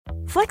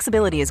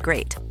Flexibility is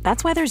great.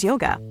 That's why there's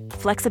yoga.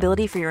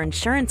 Flexibility for your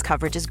insurance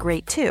coverage is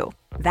great too.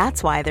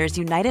 That's why there's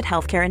United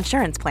Healthcare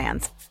Insurance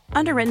Plans.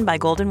 Underwritten by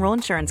Golden Rule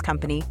Insurance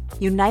Company,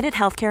 United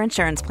Healthcare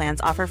Insurance Plans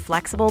offer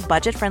flexible,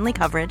 budget-friendly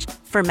coverage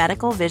for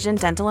medical, vision,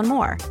 dental, and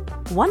more.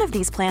 One of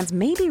these plans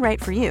may be right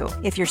for you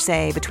if you're,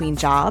 say, between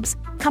jobs,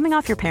 coming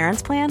off your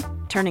parents' plan,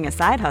 turning a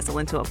side hustle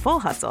into a full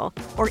hustle,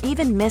 or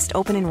even missed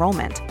open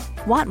enrollment.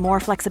 Want more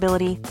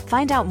flexibility?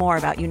 Find out more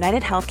about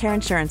United Healthcare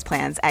Insurance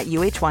Plans at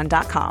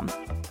uh1.com.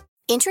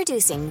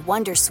 Introducing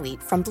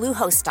Wondersuite from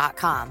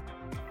Bluehost.com.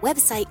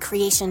 Website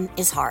creation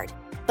is hard,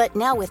 but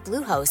now with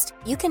Bluehost,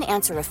 you can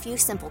answer a few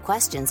simple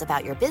questions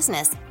about your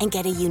business and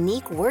get a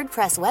unique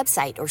WordPress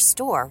website or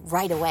store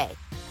right away.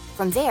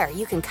 From there,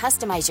 you can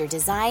customize your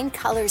design,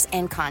 colors,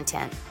 and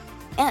content.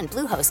 And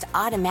Bluehost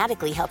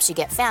automatically helps you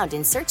get found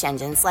in search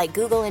engines like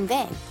Google and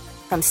Bing.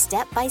 From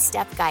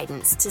step-by-step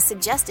guidance to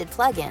suggested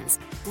plugins,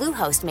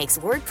 Bluehost makes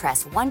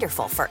WordPress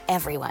wonderful for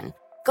everyone.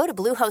 Go to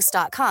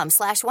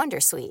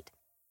bluehost.com/wondersuite.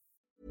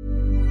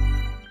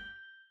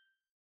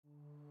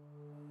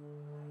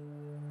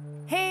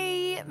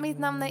 Hej, mitt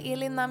namn är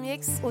Elin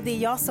Namjex. Och det är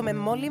jag som är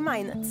Molly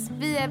Minets.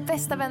 Vi är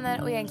bästa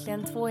vänner och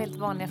egentligen två helt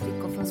vanliga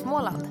flickor från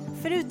Småland.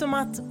 Förutom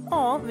att,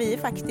 ja, vi är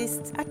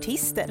faktiskt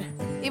artister.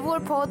 I vår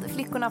podd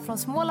Flickorna från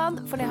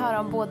Småland får ni höra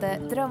om både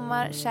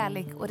drömmar,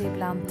 kärlek och det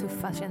ibland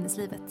tuffa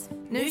kändislivet.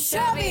 Nu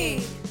kör vi!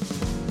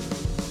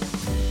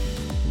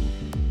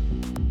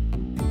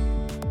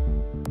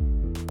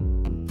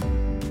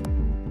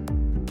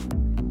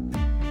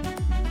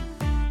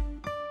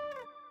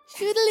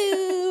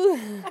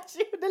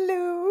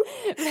 Tjodeloo!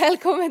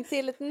 Välkommen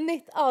till ett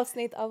nytt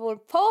avsnitt av vår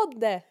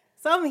podd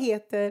Som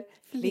heter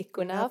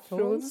Flickorna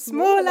från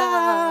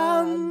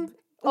Småland.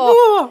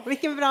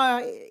 Vilken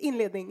bra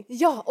inledning.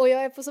 Ja, och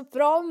jag är på så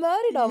bra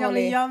humör idag,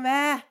 Molly. Ja, men jag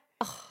med.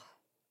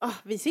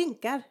 Vi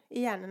synkar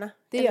i hjärnorna.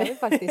 Det gör vi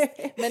faktiskt.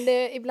 Men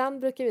ibland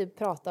brukar vi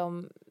prata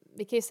om,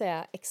 vi kan ju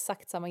säga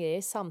exakt samma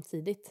grejer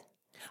samtidigt.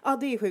 Ja,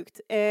 det är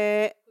sjukt.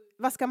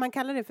 Vad ska man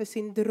kalla det för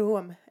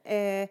syndrom?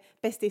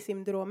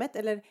 Bästis-syndromet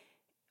eller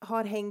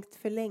har hängt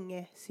för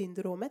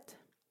länge-syndromet?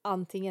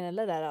 Antingen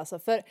eller där alltså.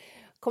 För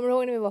kommer du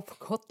ihåg när vi var på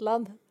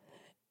Gotland?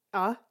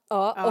 Ja.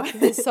 Ja, och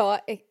vi sa,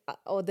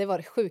 och det var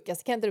det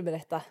sjukaste, kan inte du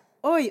berätta?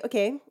 Oj,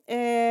 okej.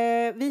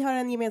 Vi har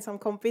en gemensam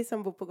kompis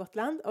som bor på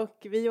Gotland och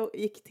vi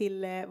gick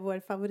till vår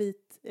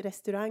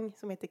favoritrestaurang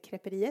som heter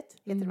Creperiet.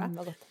 Heter det, va?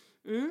 Vad gott.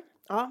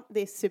 Ja, det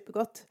är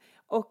supergott.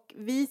 Och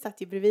vi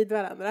satt ju bredvid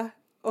varandra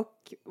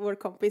och vår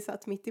kompis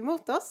satt mitt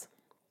emot oss.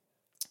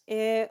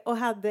 Och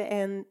hade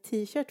en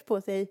t-shirt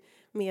på sig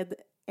med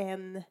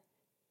en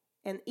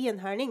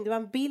enhörning. Det var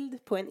en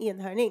bild på en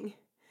enhörning.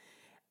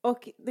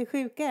 Och det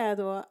sjuka är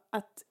då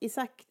att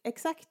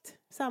exakt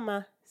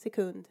samma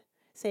sekund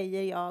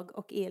säger jag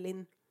och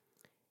Elin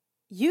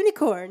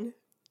unicorn.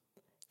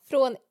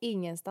 Från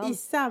ingenstans. I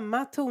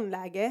samma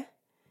tonläge,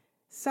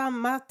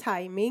 samma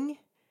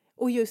timing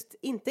och just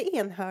inte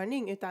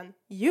enhörning utan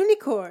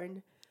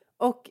unicorn.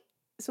 Och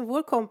så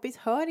vår kompis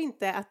hör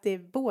inte att det är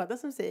båda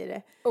som säger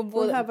det. Och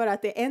hon hör bara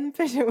att det är en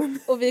person.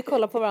 Och vi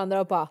kollar på varandra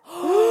och bara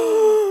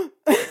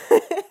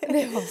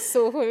det var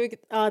så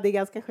sjukt. Ja, det är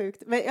ganska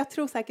sjukt. Men jag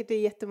tror säkert det är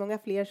jättemånga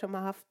fler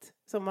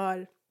som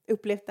har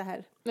upplevt det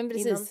här. Men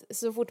precis,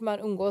 så fort man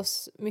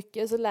umgås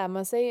mycket så lär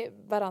man sig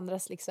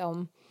varandras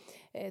liksom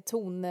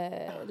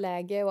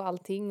tonläge och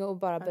allting och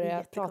bara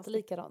börja prata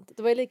likadant.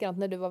 Det var ju likadant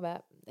när du var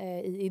med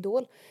i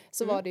Idol.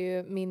 Så var det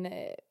ju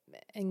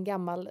en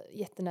gammal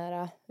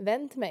jättenära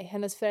vän till mig.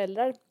 Hennes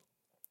föräldrar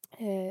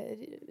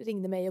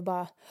ringde mig och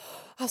bara,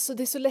 alltså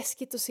det är så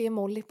läskigt att se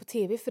Molly på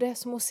tv för det är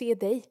som att se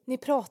dig. Ni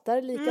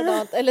pratar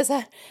likadant. Eller så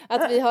här,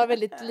 att vi har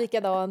väldigt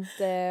likadant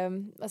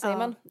vad säger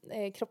man?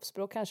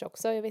 Kroppsspråk kanske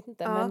också, jag vet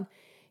inte. Men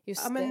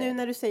just men nu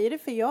när du säger det,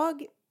 för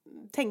jag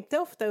tänkte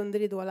ofta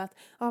under Idol att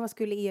vad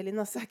skulle Elin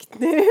ha sagt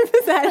nu?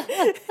 Så här,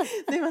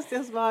 nu måste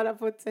jag svara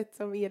på ett sätt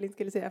som Elin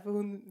skulle säga, för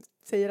hon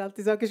säger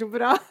alltid saker så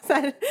bra. Så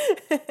här.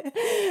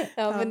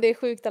 Ja, men det är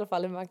sjukt i alla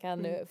fall hur man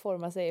kan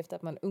forma sig efter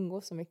att man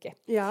umgås så mycket.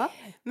 Ja,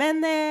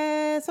 men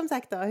som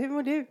sagt då, hur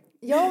mår du?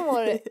 Jag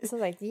mår som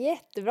sagt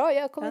jättebra.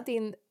 Jag har kommit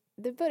in,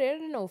 det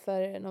började nog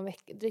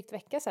för drygt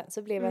vecka sedan,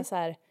 så blev jag så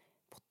här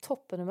på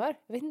toppenhumör.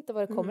 Jag vet inte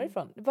var det kommer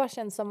ifrån. Det bara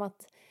känns som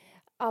att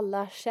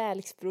alla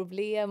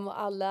kärleksproblem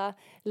och alla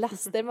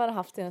laster man har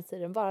haft hela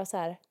tiden bara så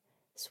här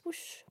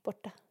swoosh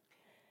borta.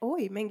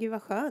 Oj, men gud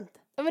vad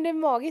skönt. Ja, men det är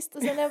magiskt.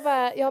 Och sen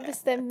jag har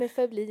bestämt mig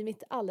för att bli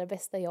mitt allra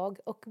bästa jag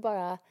och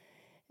bara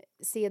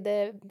se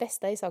det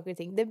bästa i saker och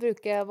ting. Det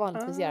brukar jag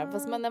vanligtvis göra.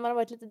 Fast när man har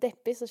varit lite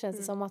deppig så känns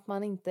det som att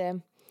man inte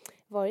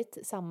varit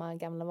samma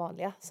gamla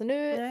vanliga. Så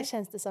nu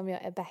känns det som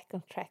jag är back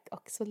on track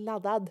och så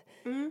laddad.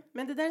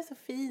 Men det där är så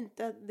fint,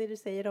 det du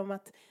säger om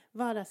att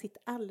vara sitt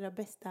allra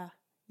bästa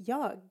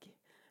jag.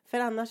 För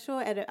annars så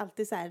är det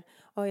alltid så här,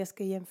 jag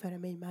ska jämföra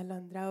mig med alla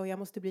andra och jag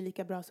måste bli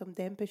lika bra som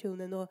den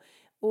personen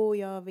och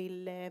jag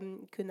vill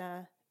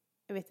kunna,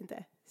 jag vet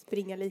inte,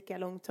 springa lika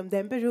långt som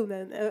den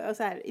personen och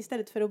så här,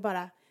 istället för att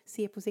bara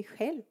se på sig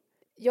själv.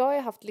 jag har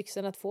haft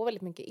lyxen att få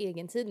väldigt mycket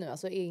egen tid nu.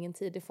 Alltså egen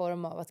tid i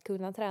form av att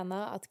kunna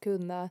träna, att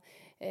kunna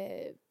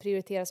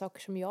prioritera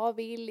saker som jag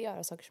vill,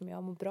 göra saker som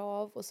jag mår bra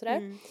av och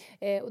sådär.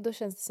 Och då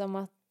känns det som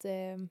att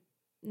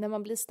när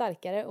man blir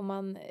starkare och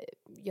man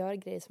gör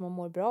grejer som man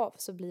mår bra av,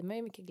 så blir man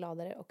ju mycket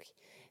gladare och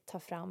tar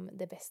fram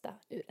det bästa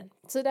ur en.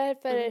 Så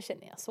därför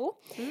känner jag så.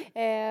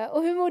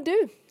 Och hur mår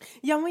du?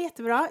 Jag mår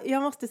jättebra.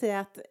 Jag måste säga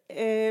att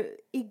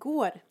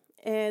igår,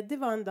 det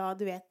var en dag,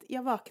 du vet,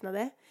 jag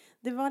vaknade.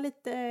 Det var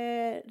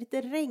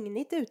lite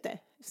regnigt ute.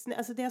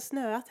 Alltså det har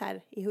snöat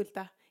här i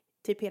Hulta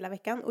typ hela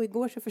veckan. Och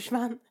igår så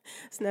försvann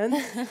snön.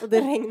 Och det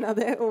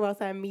regnade och var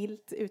så här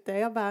milt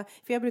ute.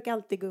 För jag brukar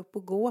alltid gå upp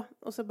och gå.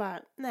 Och så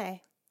bara,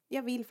 nej,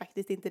 jag vill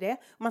faktiskt inte det.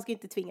 Och man ska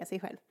inte tvinga sig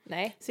själv.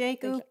 Nej. Så jag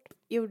gick upp,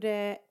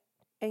 gjorde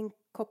en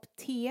kopp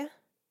te.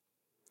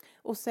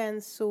 Och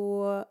sen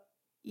så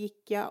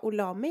gick jag och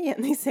la mig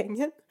igen i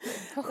sängen.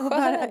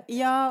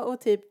 Och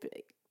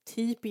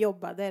typ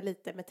jobbade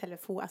lite med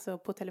alltså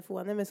på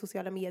telefonen med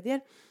sociala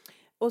medier.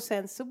 Och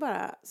sen så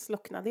bara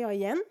slocknade jag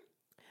igen.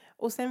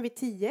 Och sen vid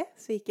 10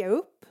 så gick jag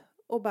upp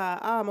och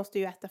bara, måste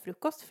ju äta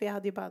frukost, för jag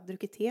hade ju bara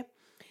druckit te.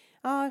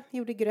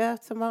 Gjorde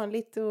gröt som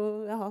vanligt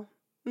och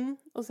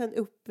och sen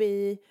upp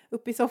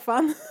i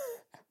soffan.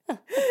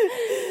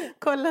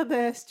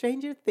 Kollade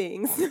Stranger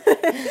Things.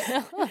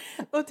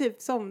 Och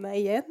typ somna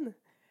igen.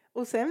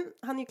 Och sen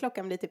hann ju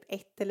klockan bli typ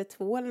 1 eller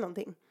 2 eller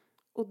någonting.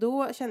 Och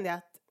då kände jag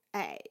att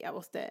jag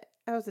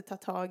måste ta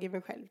tag i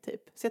mig själv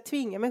typ. Så jag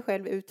tvingade mig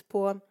själv ut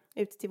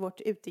till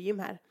vårt utegym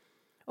här.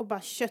 Och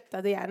bara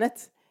köttade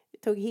järnet.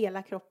 Tog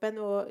hela kroppen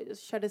och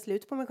körde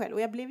slut på mig själv.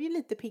 Och jag blev ju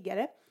lite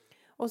piggare.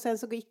 Och sen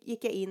så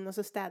gick jag in och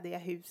så städade jag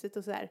huset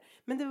och sådär.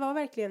 Men det var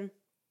verkligen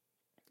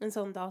en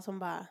sån dag som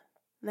bara,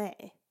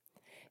 nej.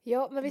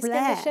 Ja, men vi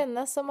ska inte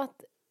känna som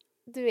att,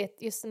 du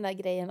vet, just den där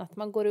grejen att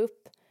man går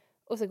upp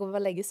och så går man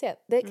och lägger sig.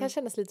 Det kan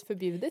kännas lite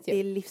förbjudet ju. Det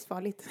är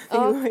livsfarligt. Det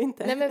går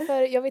inte. Nej, men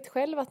för jag vet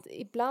själv att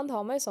ibland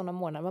har man ju sådana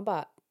morgnar. Man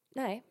bara,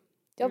 nej,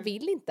 jag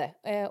vill inte.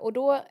 Och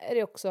då är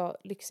det också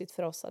lyxigt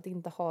för oss att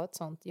inte ha ett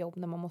sånt jobb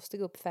när man måste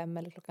gå upp 5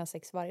 eller klockan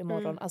 6 varje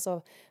morgon.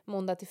 Alltså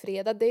måndag till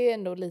fredag, det är ju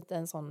ändå lite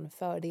en sån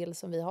fördel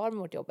som vi har med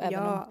vårt jobb.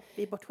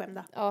 Vi är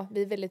bortskämda. Ja,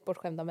 vi är väldigt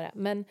bortskämda med det.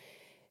 Men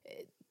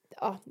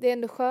det är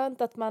ändå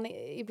skönt att man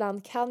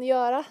ibland kan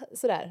göra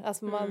sådär.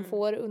 Alltså man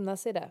får unna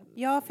sig det.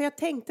 Ja, för jag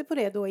tänkte på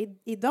det då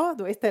idag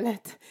då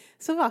istället.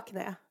 Så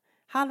vaknade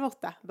jag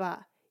 7:30.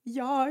 Bara,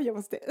 jag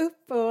måste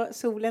upp, och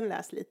solen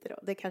lös lite då.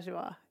 Det kanske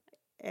var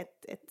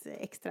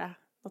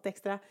något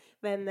extra.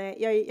 Men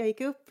jag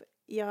gick upp.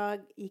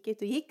 Jag gick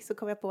ut och gick, så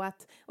kom jag på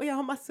att jag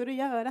har massor att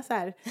göra så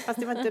här. Fast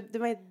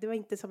det var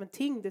inte som en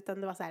tyngd,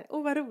 utan det var så här,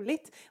 vad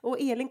roligt. Och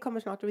Elin kommer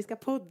snart och vi ska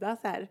podda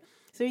så här.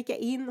 Så gick jag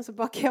in och så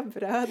bakade jag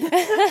bröd.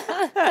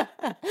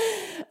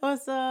 Och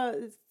så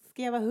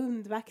ska jag vara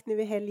hundvakt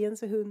nu i helgen,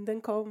 så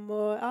hunden kom.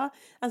 Och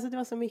alltså det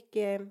var så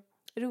mycket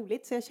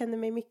roligt, så jag kände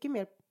mig mycket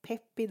mer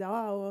pepp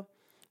idag och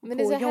men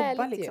det är så jobba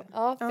härligt liksom. Ju.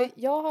 Ja, för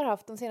jag har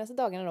haft de senaste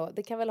dagarna då,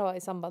 det kan väl ha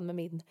i samband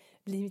med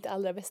bli mitt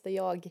allra bästa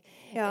jag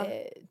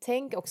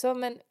tänk också,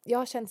 men jag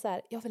har känt så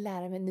här, jag vill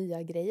lära mig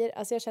nya grejer.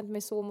 Alltså jag har känt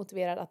mig så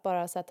motiverad att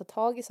bara så här, ta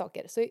tag i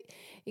saker. Så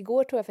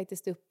igår tog jag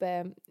faktiskt upp,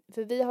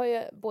 för vi har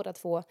ju båda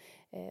två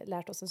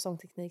lärt oss en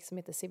sångteknik som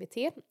heter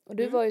CVT. Och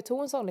du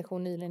tog en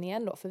sånglektion nyligen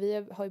igen då, för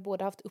vi har ju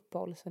båda haft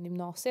uppehåll sedan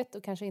gymnasiet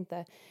och kanske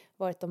inte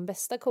varit de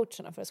bästa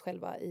coacherna för oss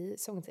själva i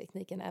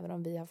sångtekniken, även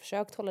om vi har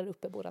försökt hålla det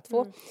uppe båda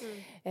två.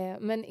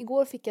 Men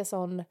igår fick jag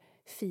sån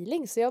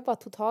feeling, så jag bara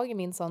tog tag i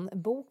min sån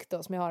bok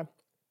då som jag har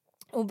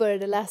och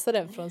började läsa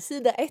den från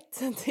sida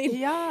 1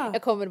 till,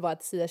 jag kommer bara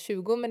till sida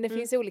 20, men det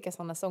finns ju olika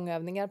sådana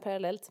sångövningar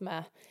parallellt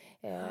med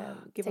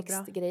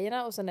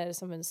textgrejerna, och sen är det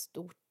som en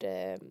stort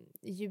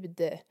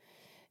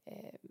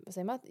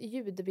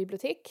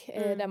ljudbibliotek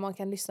där man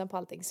kan lyssna på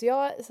allting. Så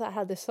jag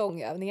hade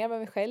sångövningar med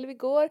mig själv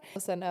igår,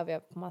 och sen övade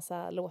jag på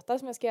massa låtar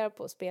som jag ska göra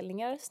på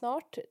spelningar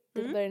snart.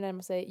 Det börjar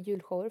närma sig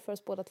julshower för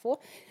oss båda två.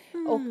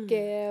 Och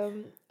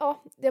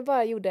jag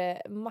bara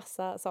gjorde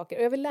massa saker,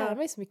 och jag vill lära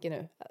mig så mycket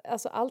nu.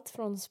 Alltså allt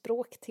från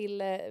språk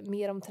till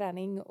mer om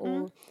träning,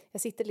 och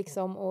jag sitter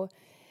liksom och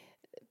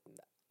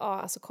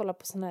alltså kolla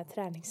på såna här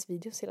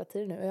träningsvideos hela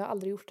tiden nu. Och jag har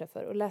aldrig gjort det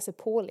för, och läser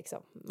på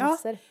liksom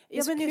massor.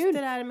 Ja, men just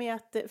det där med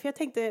att, för jag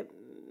tänkte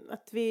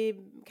att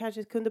vi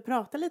kanske kunde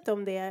prata lite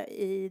om det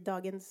i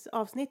dagens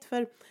avsnitt,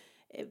 för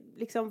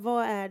liksom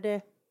vad är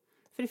det,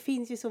 för det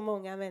finns ju så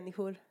många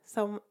människor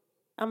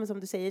som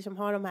du säger, som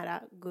har de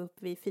här gå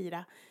upp vid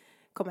 4,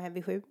 komma hem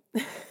vid 7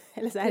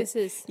 eller så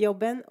här,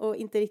 jobben, och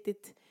inte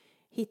riktigt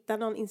hitta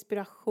någon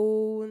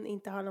inspiration,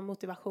 inte ha någon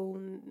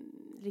motivation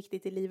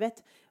riktigt i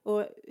livet.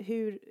 Och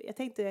jag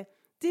tänkte,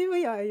 du och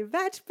jag är ju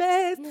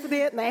världsbäst på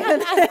det.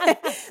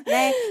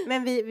 Nej,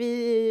 men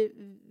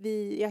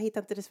jag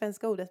hittar inte det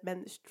svenska ordet,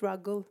 men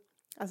struggle.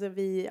 Alltså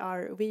we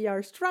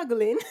are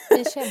struggling.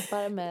 Vi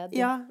kämpar med.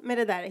 Ja, med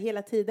det där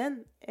hela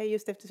tiden.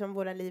 Just eftersom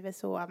våra liv är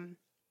så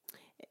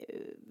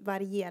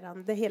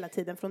varierande hela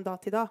tiden från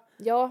dag till dag.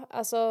 Ja,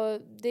 alltså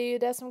det är ju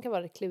det som kan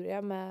vara det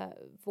kluriga med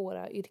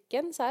våra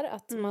yrken, så här,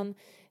 att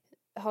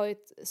har ju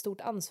ett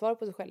stort ansvar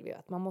på sig själv ju,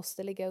 att man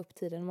måste lägga upp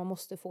tiden, man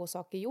måste få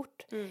saker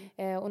gjort.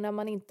 Och när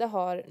man inte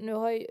har,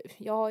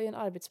 jag har ju en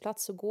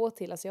arbetsplats att gå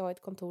till, alltså jag har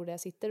ett kontor där jag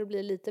sitter och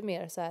blir lite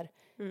mer så här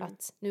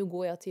att nu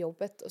går jag till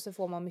jobbet och så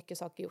får man mycket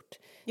saker gjort.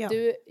 Ja.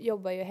 Du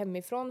jobbar ju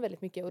hemifrån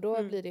väldigt mycket och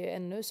då blir det ju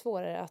ännu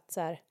svårare att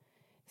så här,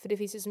 för det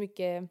finns ju så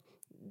mycket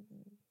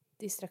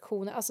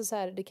distraktioner, alltså så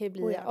här, det kan ju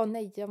bli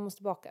nej jag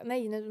måste baka,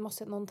 nej nu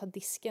måste någon ta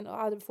disken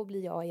och det får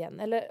bli jag igen,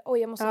 eller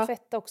jag måste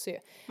tvätta också ju.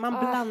 Man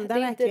blandar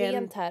det är inte verkligen.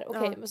 rent här,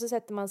 okej, och så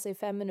sätter man sig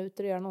 5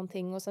 minuter och gör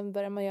någonting och sen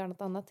börjar man göra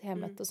något annat i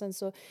hemmet och sen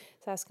så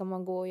här ska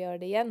man gå och göra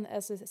det igen,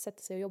 alltså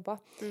sätta sig och jobba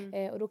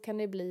och då kan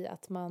det bli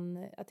att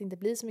det inte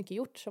blir så mycket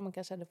gjort som man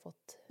kanske hade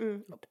fått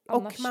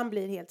annars. Och man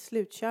blir helt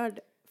slutkörd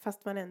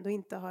fast man ändå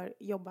inte har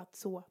jobbat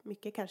så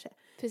mycket kanske.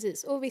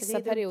 Precis, och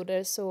vissa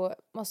perioder så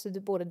måste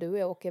både du och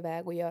jag åka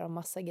iväg och göra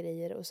massa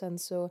grejer och sen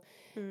så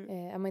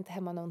är man inte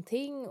hemma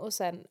någonting och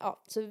sen,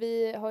 så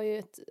vi har ju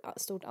ett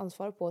stort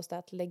ansvar på oss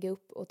att lägga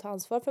upp och ta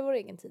ansvar för vår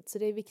egen tid, så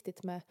det är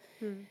viktigt med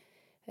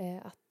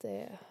att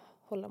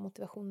hålla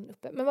motivationen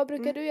uppe. Men vad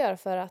brukar du göra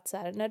för att så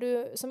här, när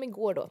du, som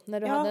igår då, när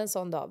du hade en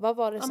sån dag, vad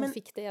var det som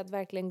fick dig att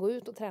verkligen gå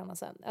ut och träna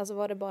sen? Alltså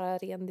var det bara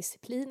ren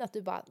disciplin att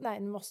du bara, nej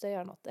nu måste jag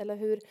göra något, eller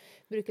hur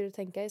brukar du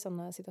tänka i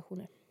sådana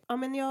situationer? Ja,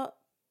 men jag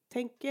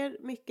tänker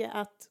mycket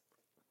att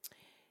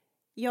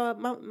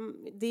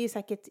det är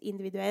säkert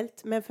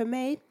individuellt, men för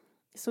mig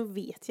så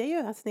vet jag ju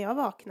att när jag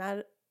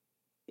vaknar,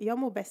 jag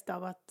mår bäst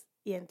av att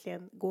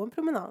egentligen gå en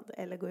promenad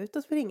eller gå ut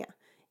och springa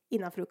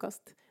innan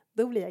frukost.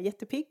 Då blir jag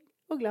jättepigg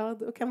och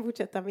glad och kan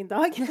fortsätta min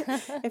dag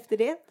efter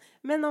det.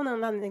 Men av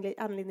någon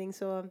anledning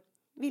så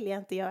ville jag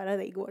inte göra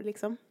det igår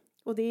liksom.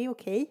 Och det är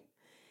okej.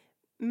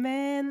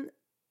 Men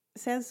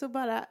sen så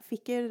bara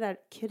fick jag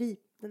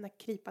den där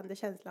krypande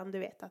känslan, du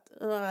vet att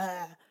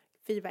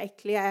fy vad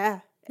äcklig jag är.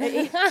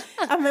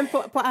 Ja, men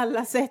på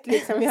alla sätt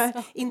liksom.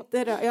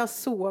 Jag har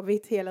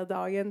sovit hela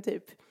dagen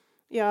typ.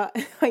 Jag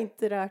har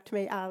inte rört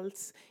mig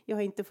alls. Jag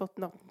har inte fått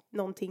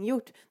någonting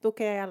gjort. Då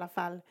kan jag i alla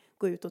fall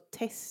gå ut och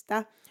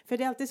testa. För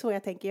det är alltid så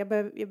jag tänker. Jag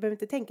behöver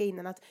inte tänka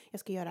innan att jag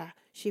ska göra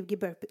 20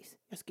 burpees.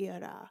 Jag ska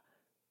göra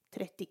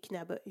 30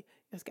 knäböj.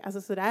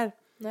 Alltså sådär.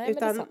 Nej,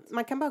 utan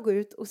man kan bara gå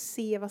ut och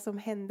se vad som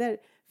händer.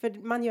 För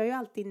man gör ju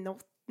alltid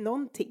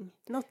någonting.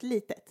 Något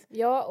litet.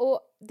 Ja, och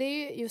det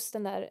är ju just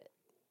den där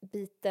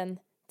biten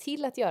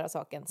till att göra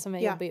saken som är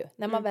jobbig ju.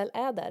 När man väl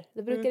är där.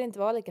 Det brukar inte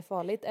vara lika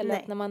farligt. Eller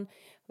att när man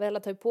väl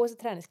har tagit på sig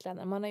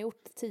träningskläder. Man har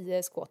gjort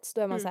 10 squats.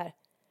 Då är man så här.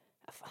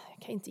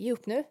 Jag kan inte ge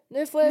upp nu.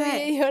 Nu får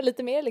vi göra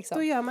lite mer liksom.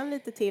 Då gör man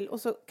lite till.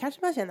 Och så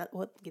kanske man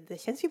känner att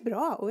det känns ju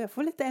bra. Och jag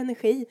får lite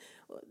energi.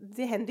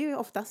 Det händer ju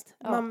oftast.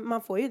 Ja.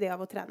 Man får ju det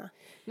av att träna.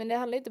 Men det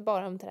handlar ju inte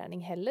bara om träning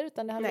heller.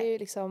 Utan det handlar ju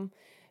liksom.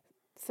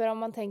 För om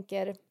man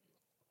tänker.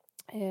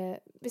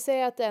 Vi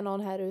säger att det är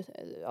någon här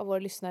av våra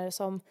lyssnare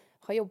som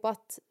har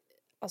jobbat.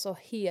 Alltså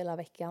hela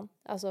veckan.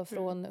 Alltså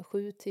från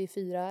 7 till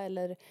 4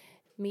 eller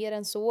mer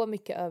än så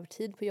mycket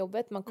övertid på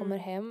jobbet. Man kommer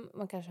hem,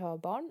 man kanske har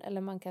barn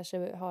eller man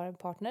kanske har en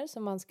partner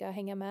som man ska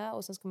hänga med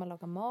och sen ska man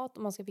laga mat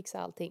och man ska fixa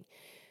allting.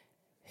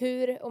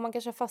 Och man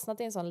kanske har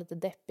fastnat i en sån lite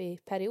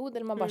deppig period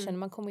eller man bara känner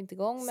man kommer inte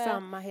igång med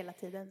samma hela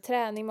tiden.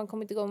 Träning, man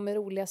kommer inte igång med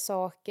roliga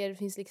saker. Det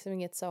finns liksom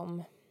inget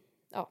som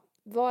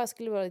vad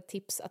skulle vara ett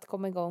tips att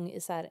komma igång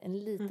i så här en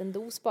liten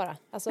dos bara.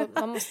 Alltså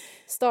man måste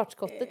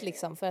startskottet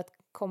liksom för att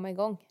komma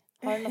igång.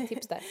 Har du något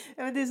tips där?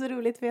 Ja, men det är så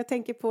roligt för jag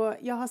tänker på,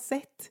 jag har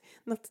sett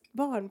något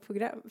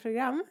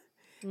barnprogram.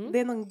 Det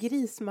är någon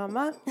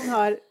grismamma.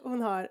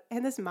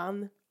 Hennes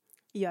man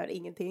gör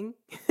ingenting.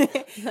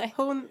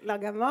 Hon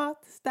lagar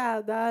mat,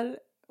 städar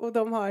och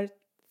de har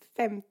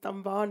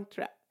 15 barn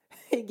tror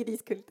jag.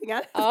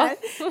 Griskultingar. Ja.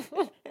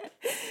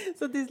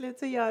 Så till slut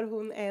så gör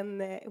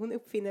hon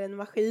uppfinner en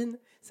maskin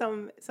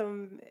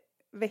som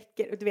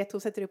väcker, och du vet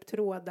hon sätter upp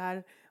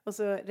trådar och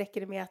så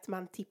räcker det med att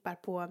man tippar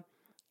på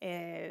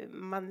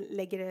man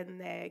lägger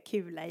en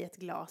kula i ett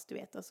glas, du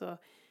vet, och så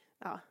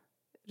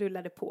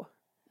rullar det på.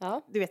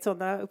 Ja. Du vet,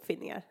 sådana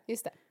uppfinningar.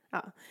 Just det.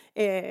 Ja.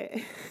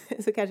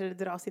 Så kanske det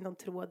dras i någon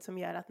tråd som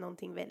gör att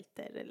någonting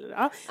välter.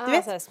 Eller, du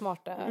vet. Så här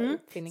smarta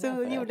uppfinningar.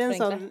 Så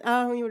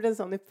hon gjorde en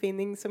sån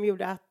uppfinning som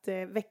gjorde att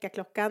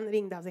väckarklockan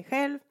ringde av sig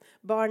själv.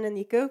 Barnen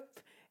gick upp.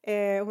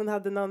 Hon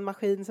hade någon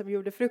maskin som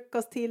gjorde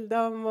frukost till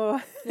dem. Och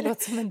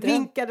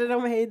vinkade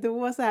dem hej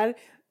då och så här.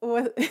 Och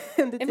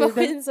en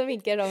maskin som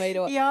vinkar dem hej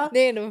då. Ja. Det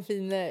är ändå en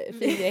fin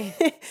grej.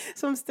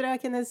 Som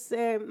strök hennes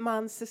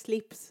mans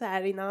slips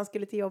här innan han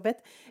skulle till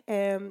jobbet.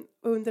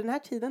 Och under den här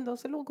tiden då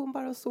så låg hon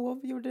bara och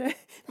sov. Gjorde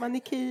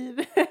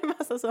manikyr.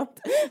 Massa sånt.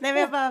 Nej,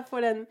 men jag bara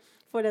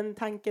får den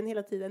tanken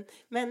hela tiden.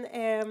 Men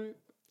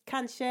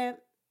kanske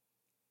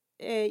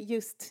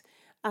just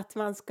att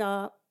man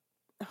ska.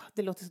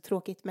 Det låter så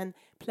tråkigt. Men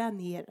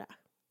planera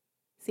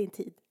sin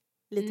tid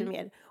lite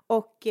mer.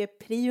 Och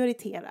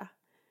prioritera.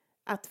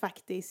 Att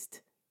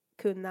faktiskt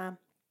kunna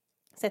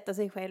sätta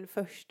sig själv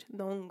först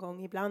någon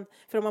gång ibland.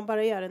 För om man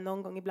bara gör det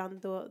någon gång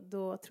ibland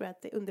då tror jag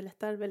att det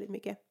underlättar väldigt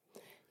mycket.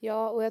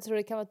 Ja, och jag tror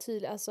det kan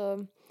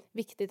vara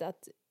viktigt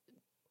att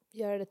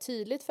göra det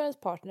tydligt för ens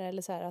partner.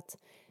 Eller så här att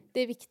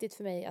det är viktigt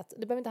för mig att,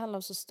 det behöver inte handla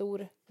om så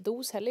stor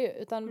dos heller ju,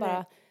 utan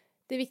bara,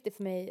 det är viktigt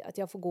för mig att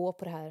jag får gå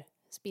på det här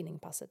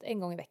spinningpasset en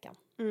gång i veckan.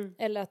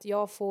 Eller att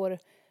jag får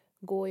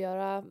gå och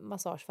göra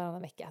massage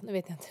varannan vecka. Nu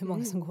vet jag inte hur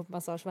många som går på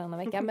massage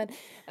varannan vecka. Men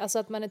alltså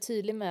att man är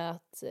tydlig med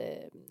att,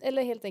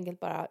 eller helt enkelt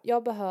bara,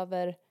 jag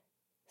behöver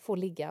få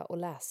ligga och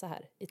läsa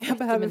här i 30 Jag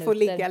behöver minuter. få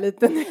ligga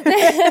lite.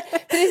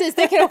 Precis,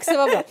 det kan också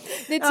vara bra.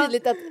 Det är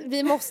tydligt att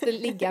vi måste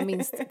ligga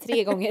minst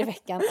 3 gånger i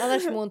veckan.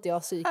 Annars mår inte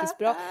jag psykiskt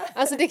bra.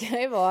 Alltså det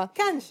kan ju vara...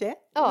 Kanske,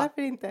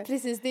 varför inte?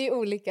 Precis, det är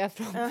olika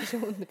från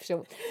person till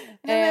person.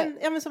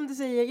 Men som du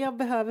säger, jag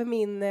behöver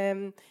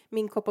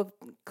min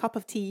cup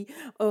of tea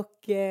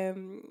och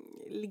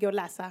ligga och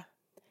läsa.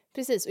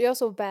 Precis, och jag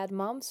såg Bad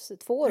Moms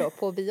 2 då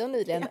på bio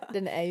nyligen.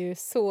 Den är ju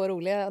så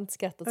rolig, jag har inte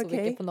skrattat så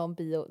mycket på någon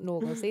bio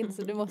någonsin.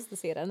 Så du måste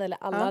se den, eller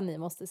alla ni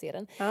måste se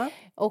den.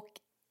 Och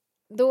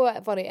då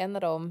var det en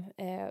av dem,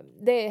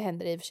 det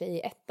händer i och för sig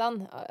i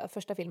 1:an,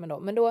 första filmen då.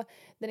 Men då,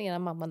 den ena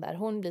mamman där,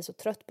 hon blir så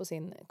trött på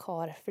sin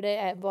kar. För det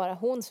är bara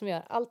hon som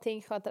gör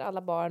allting, sköter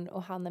alla barn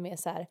och han är mer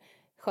så här,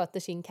 sköter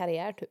sin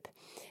karriär typ.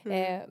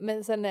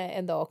 Men sen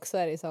en dag också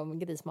är det som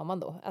grismamman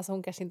då. Alltså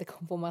hon kanske inte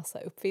kom på massa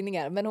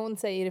uppfinningar. Men hon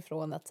säger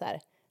ifrån att så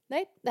här,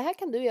 nej, det här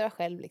kan du göra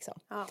själv liksom.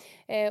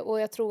 Och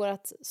jag tror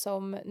att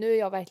nu är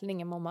jag verkligen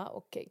ingen mamma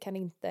och kan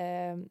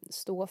inte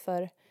stå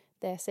för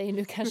det jag säger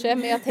nu kanske.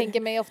 Men jag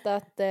tänker mig ofta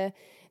att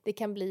det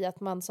kan bli att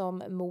man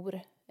som mor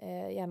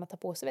gärna tar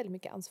på sig väldigt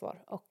mycket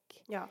ansvar. Och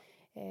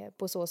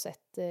på så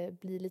sätt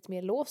blir lite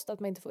mer låst, att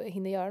man inte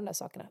hinner göra de där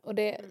sakerna. Och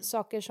det är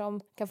saker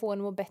som kan få en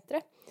att må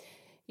bättre.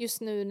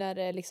 Just nu när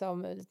det är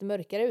liksom lite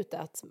mörkare ute,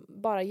 att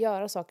bara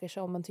göra saker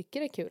som man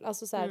tycker är kul.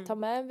 Alltså så här, ta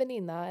med en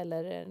väninna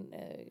eller en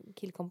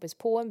killkompis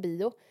på en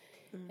bio.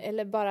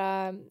 Eller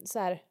bara så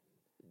här,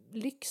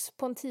 lyx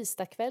på en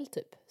tisdagkväll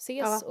typ.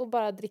 Ses och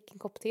bara dricka en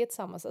kopp te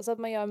tillsammans. Alltså att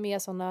man gör mer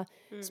sådana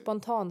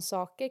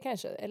spontansaker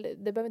kanske. Eller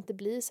det behöver inte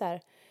bli så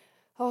här,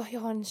 jag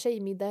har en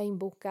tjejmiddag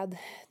inbokad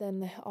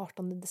den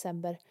 18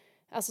 december.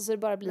 Alltså så det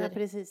bara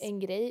blir en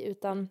grej,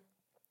 utan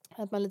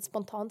att man lite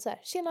spontant så här,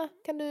 tjena,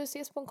 kan du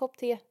ses på en kopp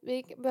te?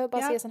 Vi behöver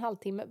bara ses en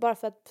halvtimme. Bara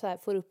för att så här,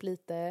 få upp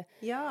lite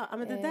men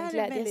det där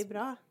är väldigt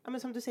bra. Ja,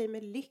 men som du säger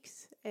med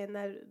lyx,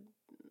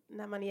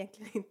 när man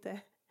egentligen inte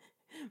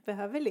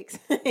behöver lyx.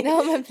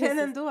 Men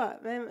ändå,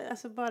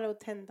 alltså bara att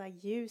tända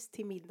ljus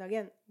till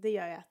middagen, det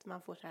gör ju att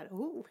man får så här,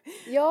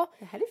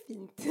 det här är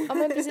fint. Ja,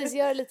 men precis,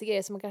 göra lite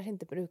grejer som man kanske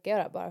inte brukar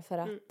göra, bara för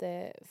att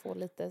få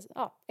lite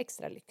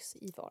extra lyx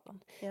i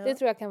vardagen. Det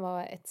tror jag kan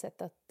vara ett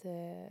sätt att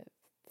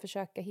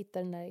försöka hitta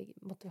den där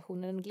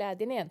motivationen och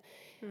glädjen igen.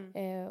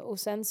 Och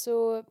sen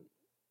så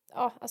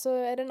alltså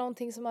är det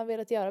någonting som man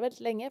velat göra väldigt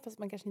länge, fast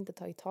man kanske inte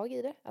tagit tag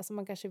i det. Alltså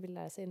man kanske vill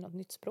lära sig något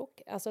nytt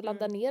språk. Alltså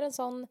ladda ner en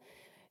sån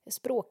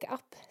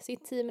språkapp,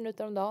 sitt 10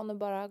 minuter om dagen och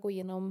bara gå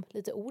igenom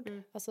lite ord.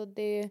 Alltså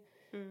det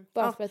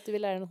bara för att du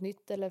vill lära något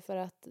nytt, eller för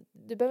att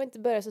du behöver inte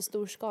börja så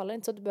stor skala,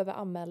 inte så att du behöver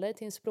anmäla dig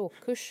till en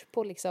språkkurs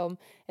på liksom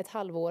ett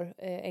halvår,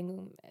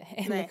 en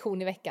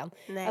lektion i veckan.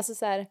 Alltså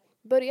så här,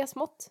 börja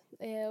smått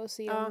och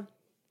se om...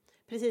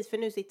 Precis, för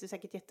nu sitter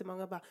säkert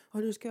jättemånga och bara,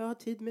 du ska ha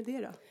tid med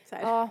det då? Så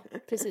här. Ja,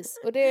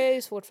 precis. Och det är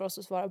ju svårt för oss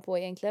att svara på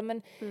egentligen,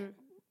 men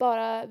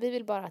vi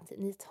vill bara att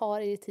ni tar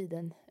er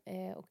tiden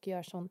och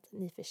gör sånt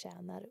ni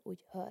förtjänar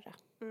att göra.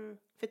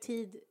 För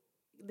tid,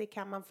 det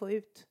kan man få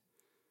ut.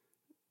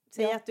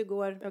 Säg att du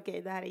går,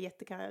 det här är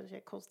kanske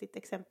ett konstigt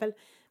exempel,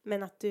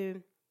 men att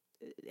du,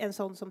 en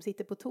sån som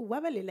sitter på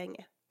toa väldigt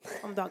länge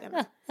om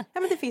dagarna.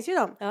 Men det finns ju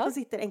de som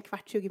sitter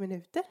 1/4-20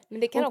 minuter.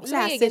 Men det kan också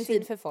vara egen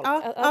tid för folk.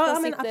 Att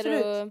man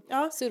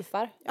sitter och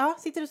surfar. Ja,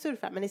 sitter och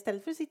surfar. Men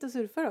istället för att sitta och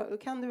surfa då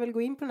kan du väl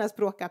gå in på den här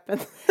språkappen.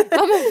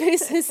 Ja, men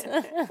precis.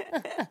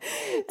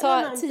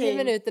 Ta 10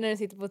 minuter när du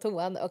sitter på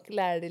toan och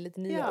lär dig lite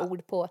nya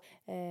ord på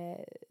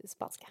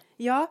spanska.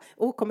 Ja,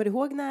 och kommer du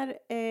ihåg när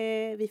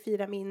vi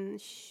firar min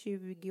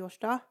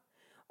 20-årsdag?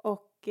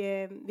 Och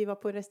vi var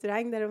på en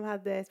restaurang där de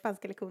hade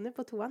Spanskalektioner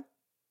på toan.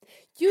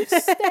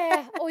 Just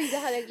det! Oj, det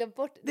hade jag glömt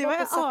bort. Det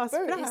var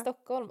asbra i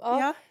Stockholm.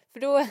 Ja. För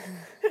då...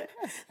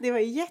 Det var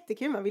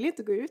jättekul, man vill ju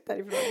inte gå ut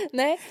därifrån.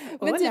 Nej,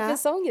 men typ en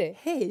sån grej.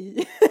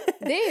 Hej!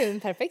 Det är ju en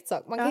perfekt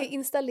sak. Man kan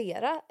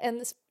installera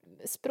en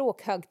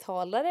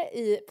språkhögtalare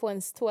på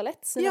ens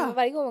toalett. Så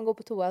varje gång man går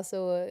på toa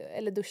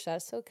eller duschar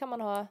så kan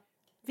man ha...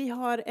 Vi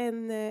har en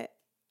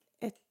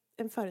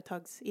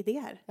företagsidé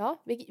här.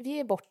 Ja, vi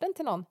ger bort den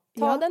till någon.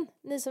 Ta den,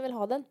 ni som vill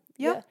ha den.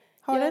 Ja.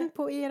 Har den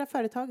på era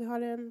företag, har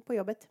den på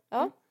jobbet.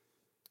 Ja.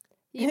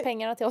 Ge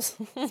pengarna till oss.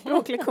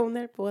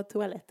 Språklektioner på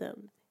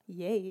toaletten.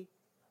 Yay.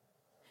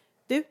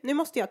 Du, nu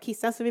måste jag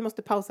kissa så vi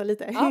måste pausa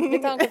lite. Ja, vi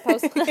tar en kort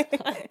paus.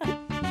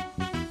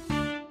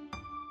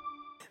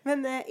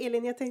 Men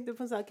Elin, jag tänkte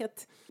på en sak,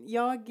 att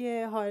jag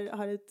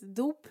har ett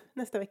dop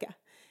nästa vecka.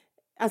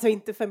 Alltså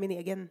inte för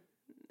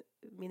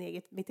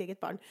mitt eget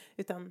barn,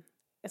 utan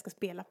jag ska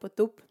spela på ett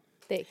dop.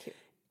 Det är kul.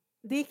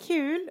 Det är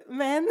kul,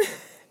 men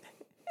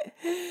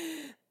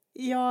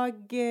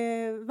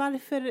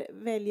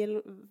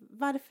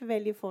varför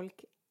väljer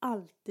folk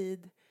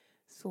alltid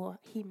så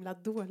himla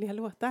dåliga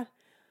låtar?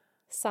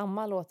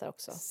 Samma låtar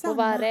också. På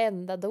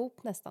varenda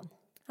dop nästan.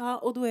 Ja,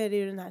 och då är det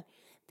ju den här.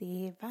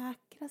 det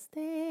vackraste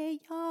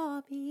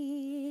jag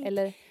vet.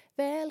 Eller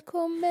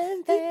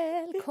välkommen,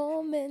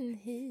 välkommen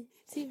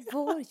hit till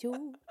vår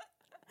jord.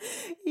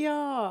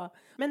 Ja,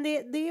 men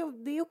det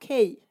är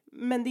okej.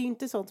 Men det är ju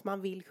inte sånt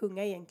man vill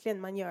sjunga egentligen.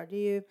 Man gör det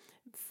ju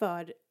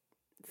för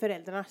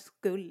föräldrarnas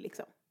skull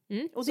liksom.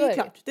 Och det är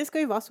klart, det ska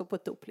ju vara så på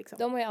ett dop liksom.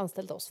 De har ju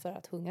anställt oss för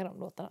att sjunga de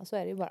låtarna, så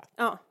är det ju bara.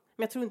 Ja,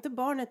 men jag tror inte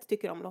barnet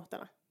tycker om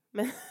låtarna.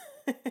 Men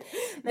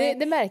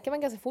det märker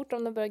man ganska fort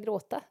om de börjar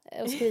gråta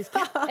och skrika.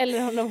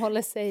 Eller om de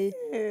håller sig...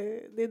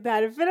 Det är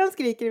därför de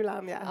skriker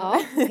ibland, ja.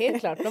 Ja, helt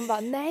klart. De bara,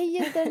 nej,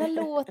 inte den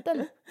här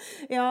låten.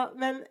 Ja,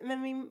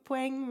 men min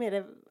poäng med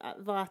det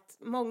var att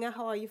många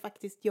har ju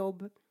faktiskt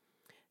jobb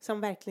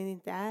som verkligen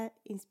inte är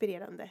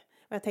inspirerande.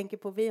 Och jag tänker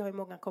på, vi har ju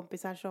många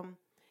kompisar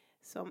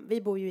som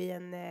vi bor ju i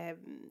en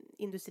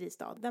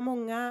industristad. Där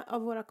många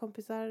av våra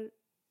kompisar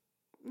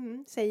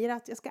säger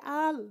att jag ska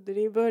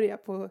aldrig börja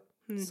på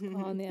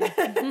Scania.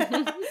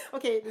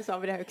 Okej, nu sa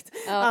vi det högt.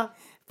 Ja.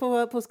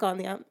 På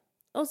Scania.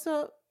 Och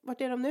så,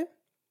 vart är de nu?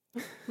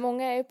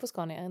 Många är ju på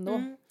Scania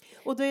ändå.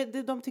 Och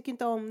de tycker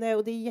inte om det.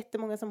 Och det är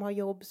jättemånga som har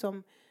jobb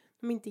som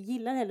de inte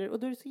gillar heller. Och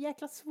då är det så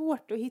jäkla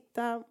svårt att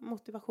hitta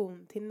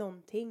motivation till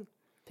någonting.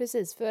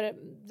 Precis, för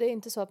det är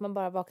inte så att man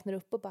bara vaknar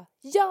upp och bara,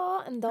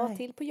 ja, en dag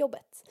till på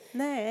jobbet.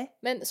 Nej.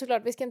 Men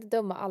såklart, vi ska inte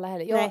döma alla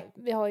heller.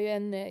 Vi har ju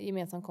en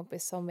gemensam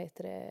kompis som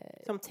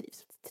som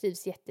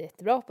trivs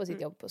jättebra på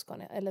sitt jobb på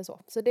Scania. Eller så.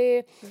 Så det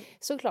är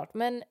såklart.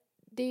 Men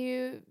det är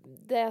ju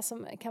det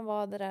som kan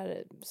vara det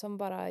där som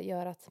bara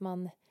gör att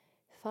man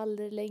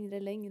faller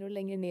längre och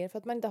längre ner. För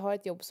att man inte har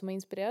ett jobb som man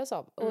inspireras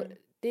av. Och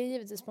det är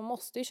givetvis, man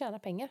måste ju tjäna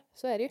pengar.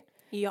 Så är det ju.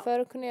 Ja. För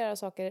att kunna göra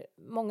saker.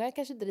 Många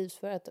kanske drivs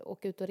för att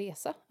åka ut och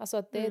resa. Alltså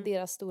att det är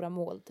deras stora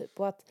mål typ.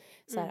 Och att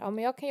så här, ja,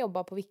 men jag kan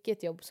jobba på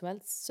vilket jobb som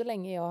helst. Så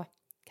länge jag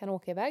kan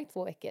åka iväg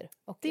 2 veckor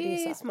och det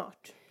resa. Det är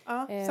smart.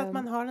 Ja, så att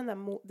man har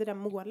det där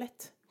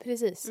målet.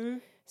 Precis.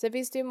 Sen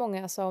finns det ju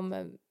många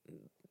som...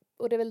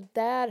 Och det är väl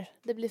där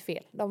det blir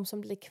fel. De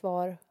som blir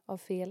kvar av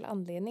fel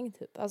anledning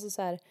typ. Alltså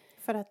så här,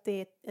 för att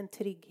det är en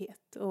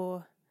trygghet.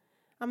 Och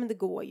ja, men det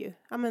går ju.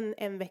 Ja, men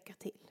en vecka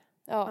till.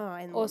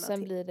 Ja, och sen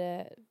till. Blir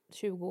det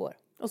 20 år.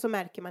 Och så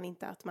märker man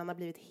inte att man har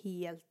blivit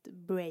helt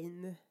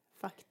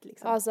brain-fucked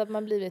liksom. Alltså att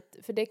man blivit,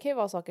 för det kan ju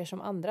vara saker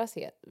som andra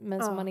ser,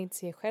 men som man inte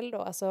ser själv då.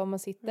 Alltså om man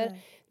sitter,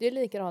 det är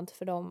likadant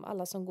för dem,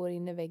 alla som går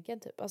in i väggen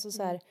typ. Alltså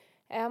så här,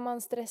 är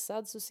man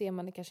stressad så ser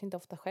man det kanske inte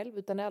ofta själv,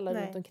 utan det är alla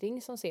runt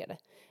omkring som ser det.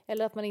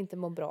 Eller att man inte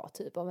mår bra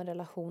typ av en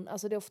relation.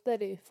 Alltså det är ofta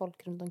det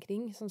folk runt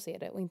omkring som ser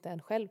det och inte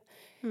en själv.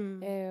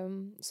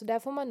 Så där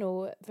får man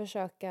nog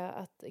försöka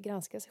att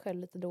granska sig själv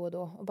lite då och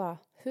då. Och bara,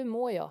 hur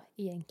mår jag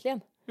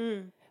egentligen?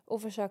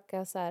 Och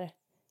försöka så här,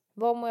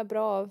 vad mår jag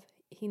bra av?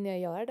 Hinner jag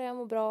göra det jag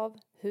mår bra av?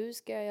 Hur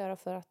ska jag göra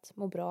för att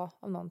må bra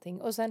av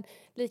någonting? Och sen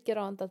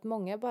likadant att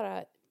många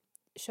bara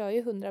kör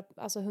ju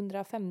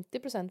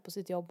 150% på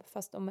sitt jobb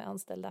fast de är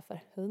anställda för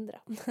 100.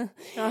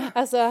 Ja.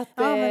 Alltså att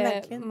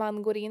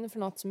man går in för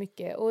något så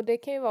mycket. Och det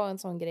kan ju vara en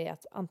sån grej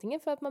att antingen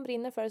för att man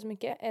brinner för det så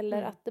mycket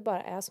eller att det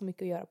bara är så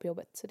mycket att göra på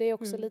jobbet. Så det är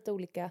också lite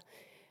olika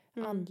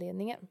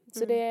anledningar.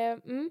 Så det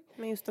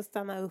Men just att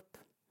stanna upp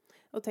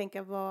och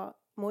tänka, vad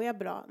mår jag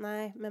bra?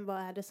 Nej, men vad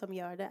är det som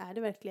gör det? Är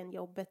det verkligen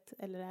jobbet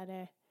eller är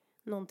det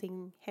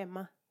någonting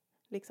hemma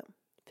liksom?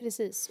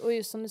 Precis, och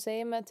just som du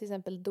säger med till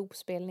exempel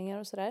dopspelningar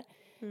och sådär.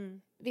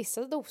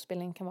 Vissa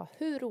dopspelningar kan vara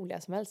hur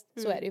roliga som helst.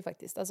 Så är det ju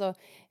faktiskt. Alltså,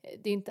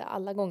 det är inte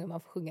alla gånger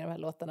man får sjunga de här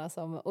låtarna.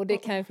 Och det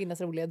kan ju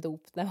finnas roliga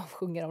dop när man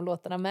sjunger de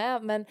låtarna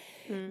med. Men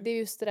det är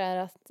just det där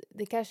att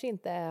det kanske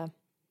inte är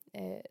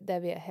där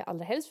vi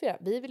allra helst vill göra.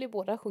 Vi vill ju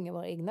båda sjunga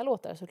våra egna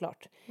låtar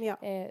såklart. Ja.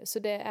 Så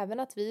det är även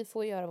att vi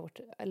får göra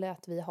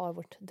att vi har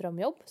vårt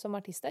drömjobb som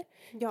artister.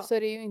 Ja. Så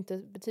är det ju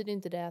betyder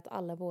inte det att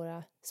alla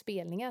våra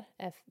spelningar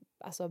är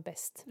alltså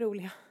bäst.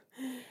 Roliga.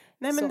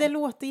 Nej, men det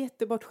låter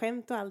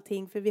jättebortskämt och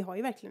allting, för vi har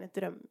ju verkligen ett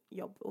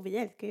drömjobb och vi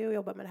älskar ju att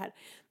jobba med det här.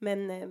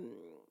 Men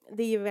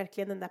det är ju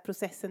verkligen den där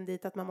processen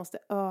dit att man måste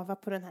öva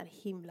på den här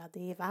himla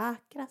det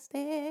vackraste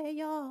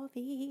jag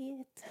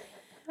vet.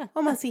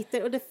 Och man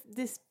sitter och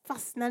det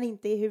fastnar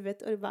inte i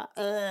huvudet och det bara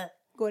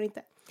går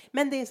inte.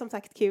 Men det är som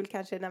sagt kul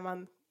kanske när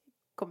man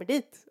kommer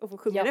dit och får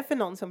sjunga det för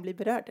någon som blir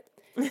berörd.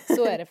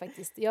 Så är det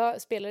faktiskt.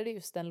 Jag spelade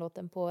just den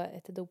låten på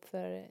ett dop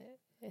för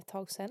ett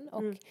tag sedan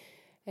och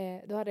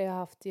då hade jag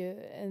haft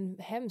ju en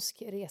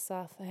hemsk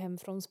resa hem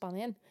från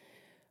Spanien.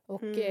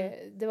 Och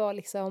det var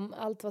liksom,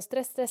 allt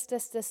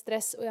var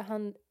stress och jag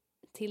hann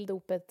till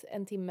dopet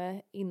en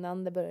timme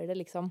innan det började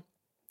liksom.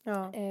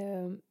 Ja.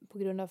 På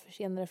grund av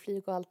försenade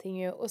flyg och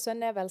allting. Och sen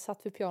när jag väl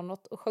satt vid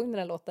pianot och sjöng den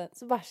här låten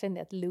så bara kände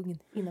jag ett lugn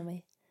inom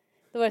mig.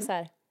 Då var det så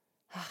här.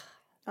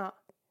 Ja,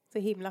 så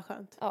himla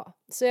skönt. Ja,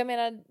 så jag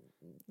menar,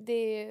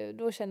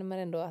 då känner man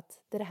ändå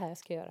att det är det här jag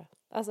ska göra.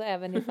 Alltså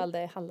även ifall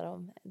det handlar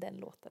om den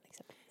låten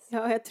exempelvis.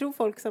 Ja, jag tror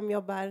folk som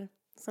jobbar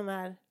som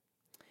är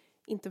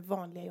inte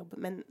vanliga jobb,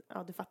 men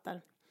ja, du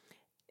fattar.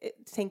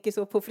 Tänker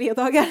så på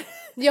fredagar.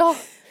 Ja.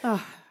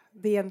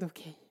 Det är ändå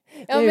okej.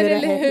 Ja, men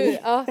eller hur?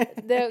 Ja,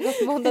 det har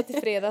gått måndag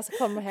till fredag så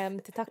kommer hem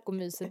till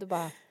tacomyset och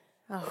bara...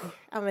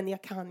 Ja, men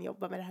jag kan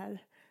jobba med det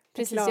här.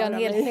 Precis, jag har en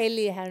hel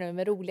helg här nu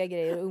med roliga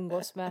grejer och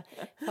umgås med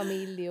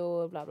familj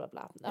och bla bla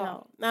bla.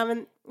 Ja, nej,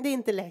 men det är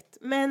inte lätt.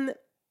 Men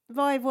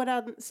vad är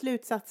våran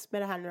slutsats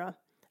med det här nu då?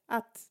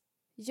 Att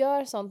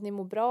gör sånt ni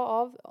mår bra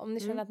av. Om ni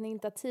känner att ni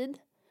inte har tid,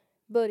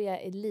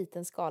 börja i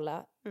liten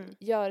skala.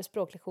 Gör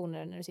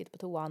språklektioner när du sitter på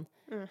toan.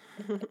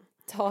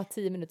 Ta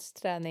 10 minuters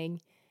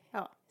träning.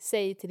 Ja.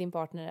 Säg till din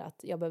partner att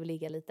jag behöver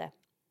ligga lite.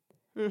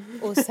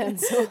 Och sen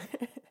så...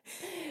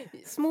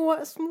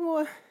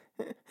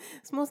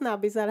 små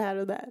snabbisar här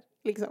och där.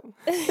 Liksom.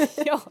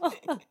 Ja.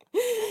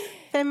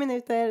 5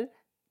 minuter,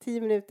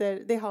 10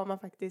 minuter, det har man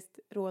faktiskt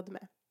råd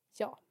med.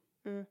 Ja.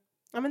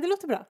 Ja, men det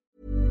låter bra.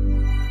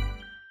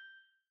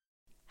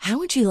 How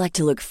would you like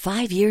to look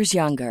 5 years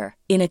younger?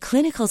 In a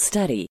clinical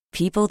study,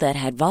 people that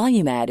had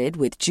volume added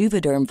with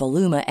Juvederm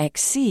Voluma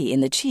XC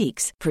in the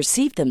cheeks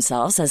perceived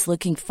themselves as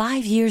looking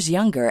 5 years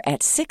younger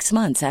at 6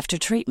 months after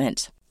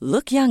treatment.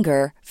 Look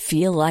younger,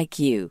 feel like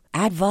you.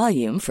 Add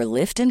volume for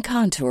lift and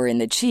contour in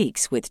the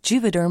cheeks with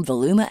Juvederm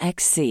Voluma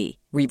XC.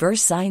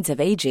 Reverse signs of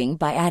aging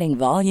by adding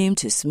volume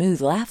to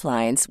smooth laugh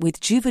lines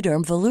with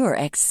Juvederm Volure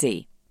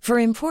XC. For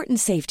important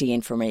safety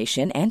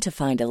information and to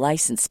find a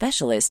licensed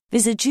specialist,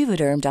 visit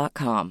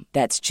Juvederm.com.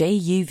 That's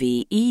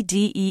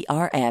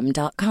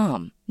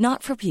JUVEDERM.com.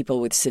 Not for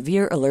people with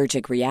severe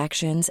allergic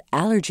reactions,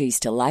 allergies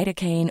to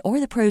lidocaine, or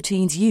the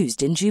proteins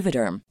used in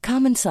Juvederm.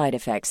 Common side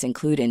effects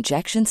include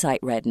injection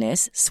site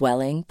redness,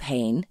 swelling,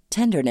 pain,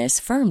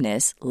 tenderness,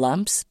 firmness,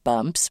 lumps,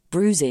 bumps,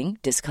 bruising,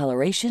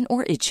 discoloration,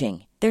 or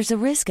itching. There's a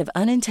risk of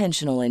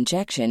unintentional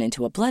injection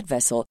into a blood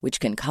vessel, which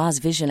can cause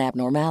vision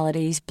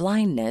abnormalities,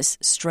 blindness,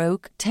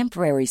 stroke,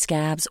 temporary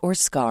scabs, or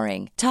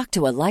scarring. Talk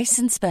to a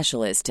licensed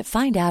specialist to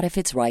find out if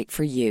it's right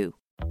for you.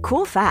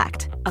 Cool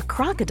fact, a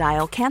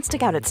crocodile can't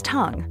stick out its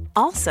tongue.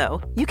 Also,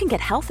 you can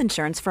get health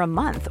insurance for a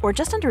month or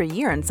just under a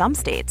year in some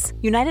states.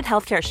 United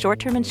Healthcare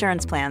short-term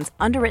insurance plans,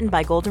 underwritten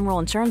by Golden Rule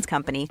Insurance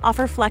Company,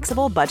 offer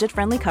flexible,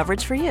 budget-friendly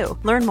coverage for you.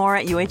 Learn more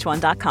at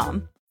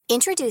uh1.com.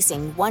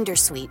 Introducing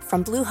Wondersuite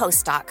from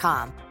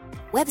Bluehost.com.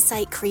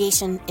 Website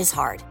creation is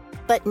hard,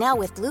 but now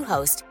with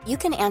Bluehost, you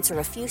can answer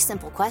a few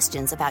simple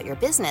questions about your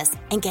business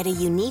and get a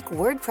unique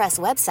WordPress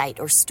website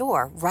or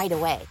store right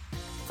away.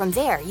 From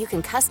there, you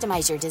can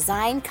customize your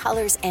design,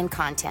 colors, and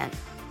content.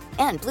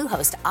 And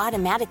Bluehost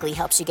automatically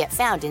helps you get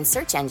found in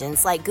search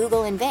engines like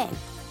Google and Bing.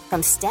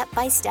 From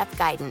step-by-step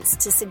guidance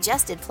to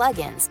suggested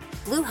plugins,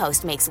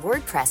 Bluehost makes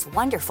WordPress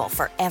wonderful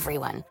for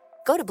everyone.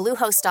 Go to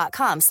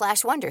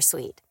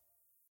bluehost.com/wondersuite.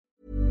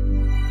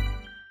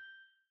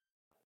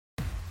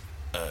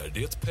 Är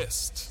det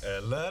pest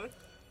eller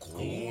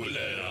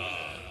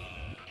kolera?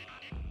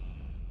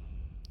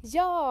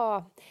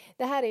 Ja,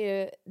 det här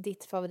är ju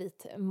ditt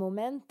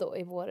favoritmoment då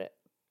i vår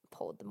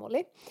podd,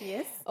 Molly.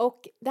 Yes.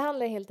 Och det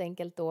handlar helt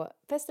enkelt då,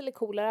 pest eller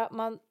kolera,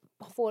 man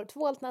får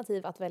 2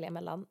 alternativ att välja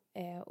mellan.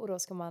 Och då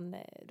ska man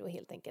då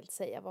helt enkelt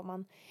säga vad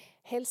man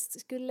helst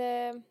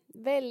skulle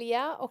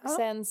välja. Och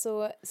sen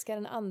så ska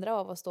den andra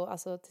av oss då,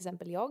 alltså till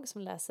exempel jag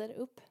som läser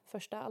upp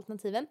första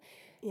alternativen.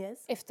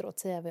 Yes. Efteråt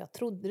säga vad jag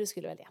trodde du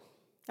skulle välja.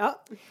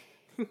 Ja.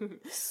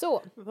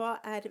 Så. Vad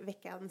är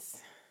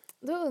veckans?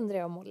 Då undrar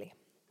jag, Molly.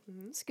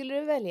 Skulle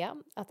du välja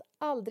att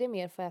aldrig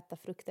mer få äta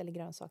frukt eller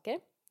grönsaker?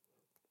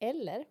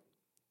 Eller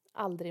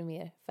aldrig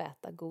mer få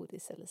äta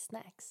godis eller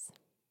snacks?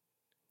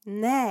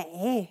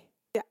 Nej!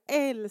 Jag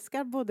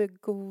älskar både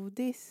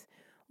godis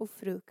och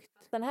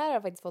frukt. Den här har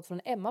jag faktiskt fått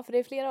från Emma. För det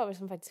är flera av er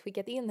som faktiskt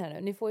skickat in här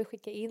nu. Ni får ju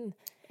skicka in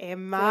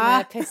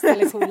Emma! Pest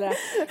eller kolera.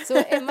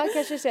 Så Emma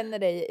kanske känner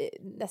dig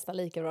nästan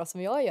lika bra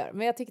som jag gör.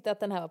 Men jag tyckte att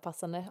den här var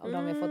passande av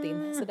de vi fått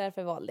in. Så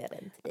därför valde jag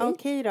den till dig.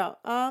 Okej då.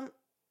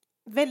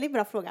 Väldigt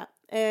bra fråga.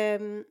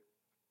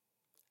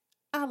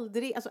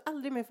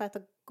 Aldrig mer få äta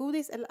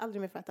godis eller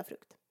aldrig mer få äta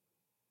frukt?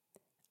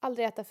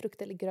 Aldrig äta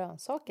frukt eller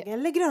grönsaker.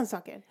 Eller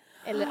grönsaker.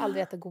 Eller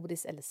aldrig äta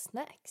godis eller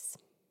snacks.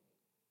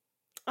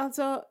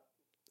 Alltså,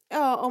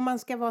 ja, om man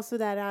ska vara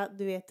sådär,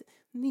 du vet,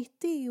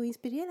 nyttig och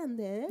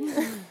inspirerande.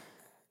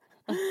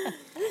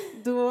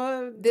 då...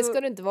 Det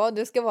ska du inte vara.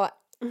 Du ska vara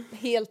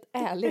helt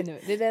ärlig nu.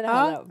 Det är det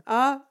handlar om.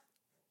 Ja.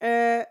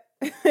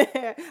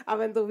 Ja,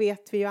 men då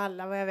vet vi ju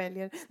alla vad jag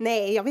väljer.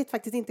 Nej, jag vet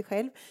faktiskt inte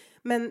själv.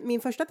 Men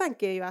min första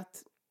tanke är ju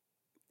att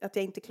jag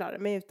inte klarar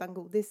mig utan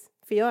godis.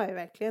 För jag är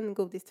verkligen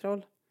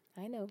godistroll.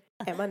 I know.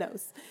 Emma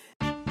knows.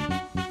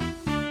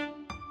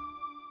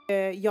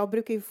 Jag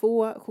brukar ju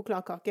få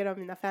chokladkakor av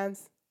mina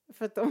fans.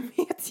 För att de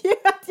vet ju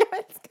att jag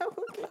älskar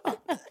choklad.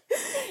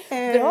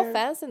 Bra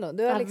fans ändå.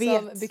 Du har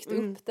liksom byggt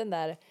upp den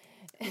där.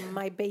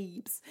 My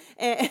babes.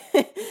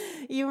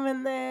 Jo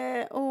men,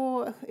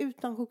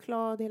 utan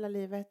choklad hela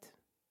livet.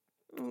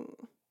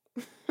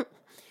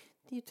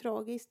 Det är ju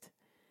tragiskt.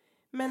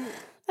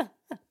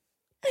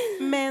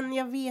 Men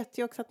jag vet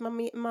ju också att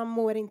man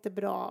mår inte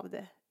bra av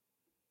det.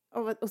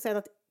 Och sen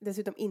att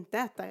dessutom inte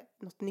äta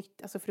något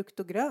nytt, alltså frukt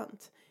och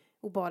grönt.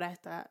 Och bara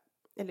äta,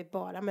 eller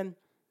bara, men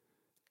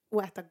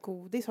och äta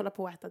godis, hålla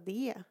på att äta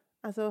det.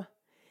 Alltså,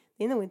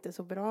 det är nog inte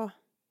så bra.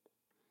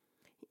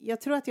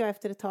 Jag tror att jag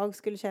efter ett tag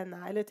skulle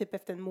känna, eller typ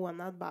efter en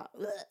månad bara,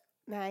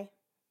 nej,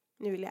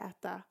 nu vill jag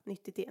äta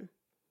nyttigt igen.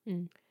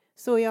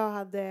 Så jag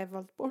hade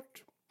valt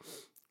bort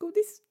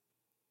godis.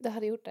 Du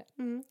hade gjort det.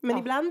 Men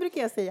ibland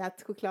brukar jag säga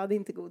att choklad är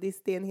inte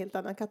godis. Det är en helt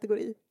annan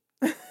kategori.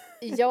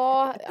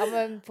 Ja,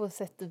 men på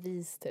sätt och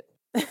vis typ.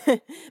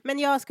 Men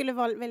jag skulle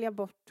välja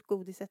bort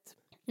godiset.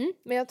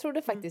 Men jag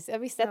trodde faktiskt, jag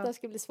visste att det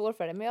skulle bli svårt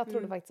för dig, men jag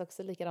trodde faktiskt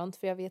också likadant,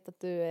 för jag vet att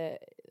du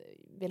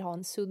vill ha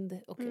en sund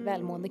och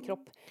välmående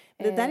kropp.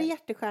 Det där är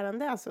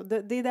hjärteskärande alltså.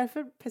 Det är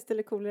därför pest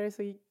eller kolera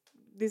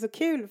det är så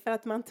kul, för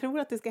att man tror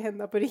att det ska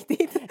hända på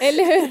riktigt.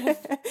 Eller hur?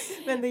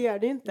 Men det gör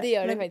det inte. Det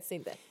gör det faktiskt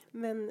inte.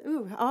 Men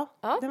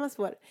den var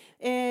svår.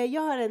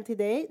 Jag har en till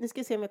dig. Nu ska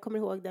jag se om jag kommer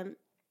ihåg den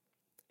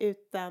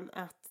utan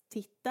att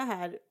titta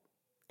här.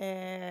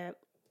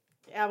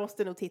 Jag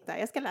måste nog titta.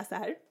 Jag ska läsa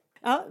här.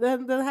 Ja,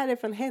 den här är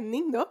från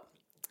Henning då.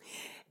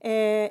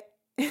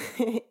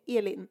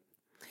 Elin.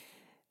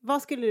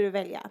 Vad skulle du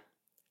välja?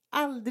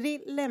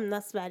 Aldrig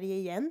lämna Sverige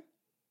igen?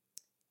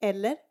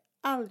 Eller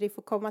aldrig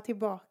få komma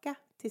tillbaka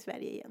till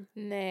Sverige igen?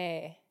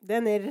 Nej.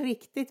 Den är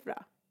riktigt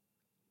bra.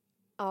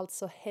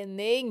 Alltså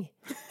Henning.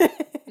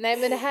 Nej,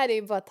 men det här är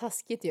ju bara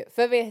taskigt ju.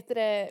 För vet du,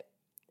 det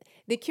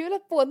är kul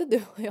att både du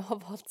och jag har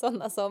valt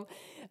sådana som,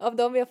 av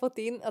dem vi har fått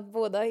in, att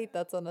båda har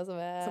hittat sådana som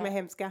är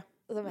hemska.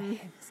 Som är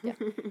hemska.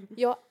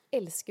 Jag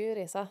älskar ju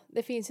resa.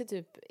 Det finns ju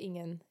typ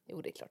ingen,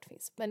 jo det är klart det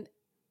finns, men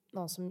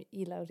någon som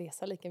gillar att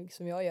resa lika mycket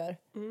som jag gör.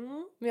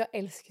 Men jag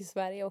älskar ju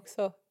Sverige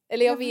också.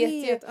 Eller jag vet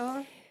ju.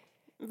 Ja.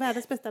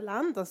 Världens bästa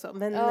land alltså.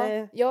 Men,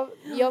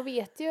 jag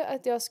vet ju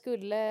att jag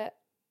skulle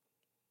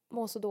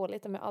må så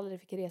dåligt om jag aldrig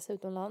fick resa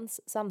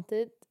utomlands.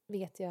 Samtidigt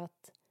vet jag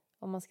att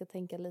om man ska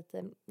tänka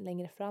lite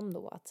längre fram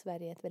då, att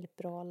Sverige är ett väldigt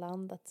bra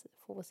land att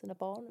få sina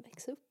barn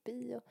växa upp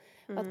i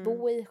och att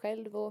bo i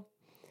själv och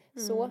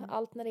så.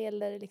 Allt när det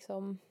gäller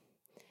liksom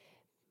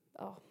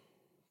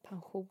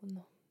pension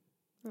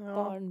och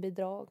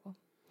barnbidrag. Och,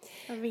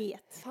 jag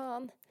vet.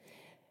 Fan.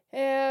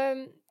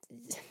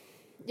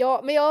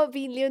 Ja, men jag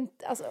vill ju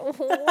inte, alltså,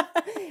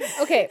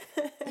 Okej,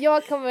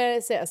 jag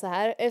kommer säga så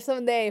här,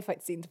 eftersom det är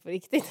faktiskt inte på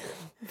riktigt.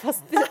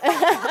 Fast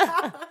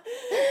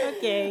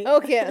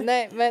Okej,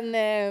 nej,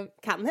 men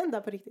kan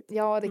hända på riktigt.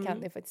 Ja, det kan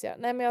det faktiskt göra.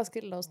 Nej, men jag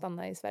skulle nog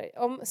stanna i Sverige.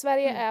 Om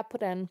Sverige är på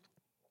den,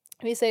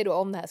 vi säger då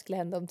om det här skulle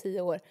hända om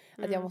 10 år,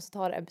 att jag måste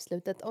ta det här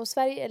beslutet. Om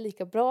Sverige är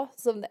lika bra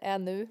som det är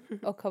nu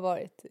och har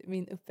varit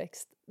min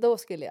uppväxt, då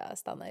skulle jag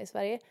stanna i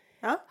Sverige.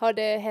 Ja. Har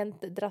det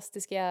hänt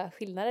drastiska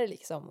skillnader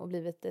liksom och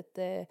blivit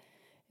ett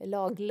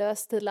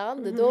laglöst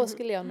land, då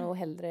skulle jag nog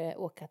hellre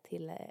åka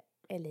till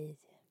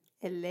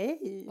LA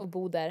och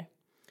bo där.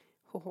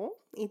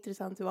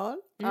 Intressant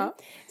val. Ja.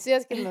 Så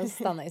jag skulle nog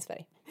stanna i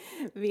Sverige.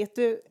 Vet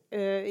du,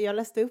 jag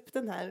läste upp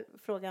den här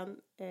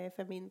frågan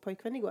för min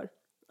pojkvän igår.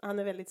 Han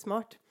är väldigt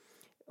smart.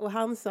 Och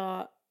han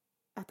sa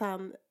att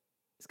han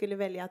skulle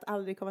välja att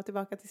aldrig komma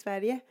tillbaka till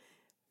Sverige.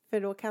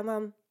 För då kan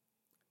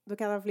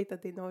han flytta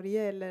till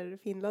Norge eller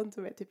Finland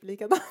som är typ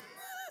likadant.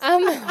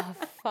 Men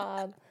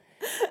fan.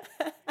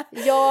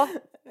 Ja,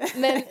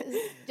 men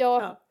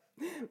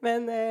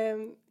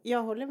Men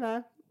jag håller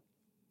med.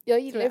 Jag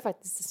gillar ju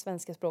faktiskt det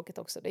svenska språket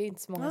också. Det är ju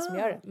inte så många som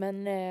gör det.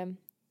 Men,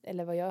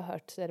 eller vad jag har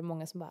hört så är det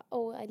många som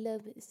bara I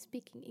love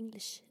speaking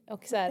English.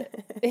 Och så här,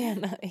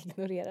 gärna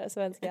ignorerar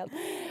svenskan.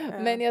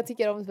 Men jag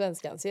tycker om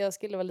svenskan. Så jag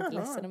skulle vara lite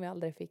ledsen om jag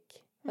aldrig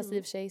fick. Fast i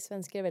och för sig,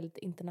 svenskar är väldigt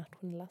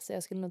internationella. Så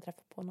jag skulle nog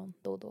träffa på någon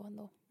då och då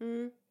ändå.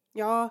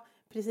 Ja,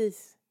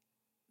 precis.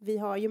 Vi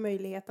har ju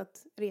möjlighet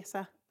att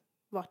resa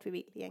vart vi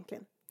vill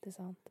egentligen. Det är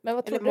sant. Men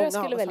vad tror du jag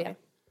skulle välja?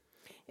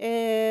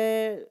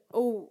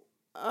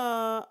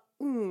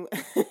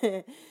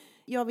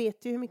 Jag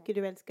vet ju hur mycket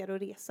du älskar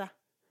att resa.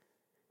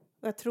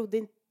 Och jag trodde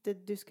inte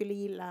du skulle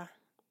gilla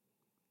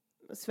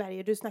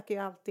Sverige. Du snackar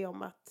ju alltid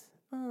om att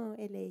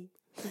LA.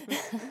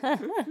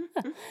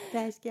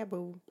 Där ska jag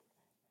bo.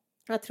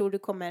 Jag tror du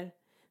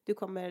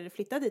kommer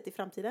flytta dit i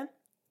framtiden.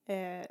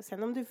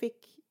 Sen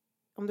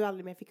om du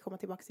aldrig mer fick komma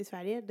tillbaka till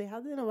Sverige, det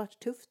hade nog varit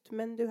tufft,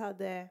 men du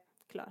hade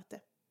klarat det.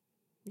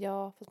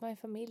 Ja, fast man är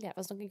familj här.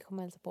 Fast de kan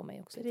komma och hälsa på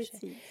mig också.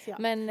 Precis, ja.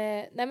 Men,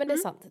 nej, men det är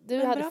sant.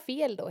 Du hade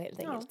fel då helt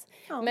enkelt.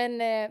 Ja. Men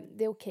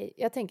det är okej.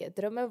 Jag tänker,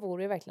 drömmen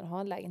vore ju verkligen att ha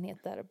en lägenhet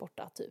där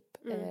borta typ.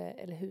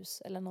 Eller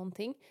hus eller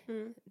någonting.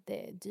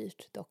 Det är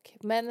dyrt dock.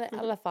 Men i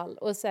alla fall.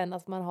 Och sen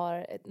att man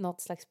har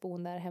något slags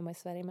boende där hemma i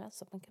Sverige med.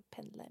 Så att man kan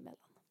pendla emellan.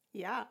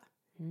 Ja.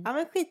 Ja,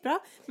 men skitbra.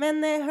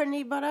 Men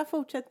hörni, bara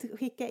fortsätt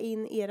skicka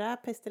in era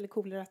pest eller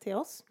kolera till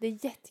oss. Det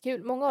är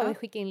jättekul. Många av er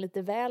skickar in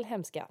lite väl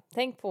hemska.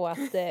 Tänk på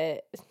att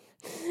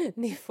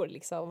ni får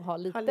liksom ha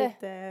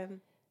lite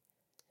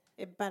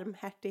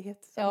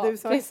barmhärtighet som du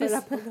sa i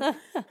förra podden.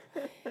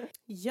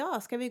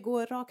 Ja, ska vi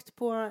gå rakt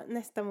på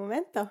nästa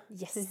moment då?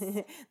 Yes.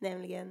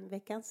 Nämligen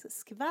veckans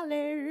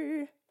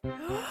skvaller.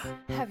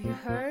 Have you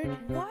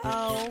heard? What?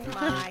 Oh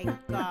my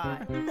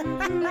god.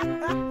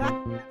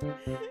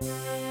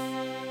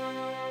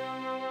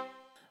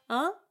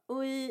 Ja,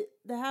 och i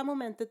det här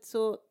momentet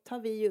så tar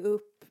vi ju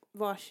upp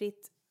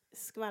varsitt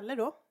skvaller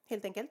då,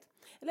 helt enkelt.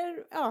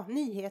 Eller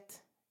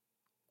nyhet,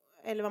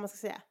 eller vad man ska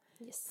säga,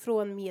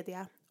 från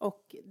media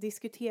och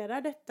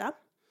diskuterar detta.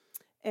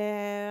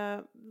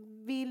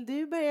 Vill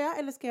du börja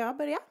eller ska jag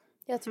börja?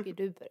 Jag tycker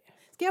du börjar.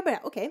 ska jag börja?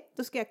 Okej,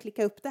 då ska jag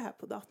klicka upp det här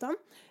på datorn.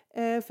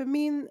 För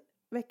min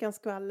veckans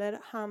skvaller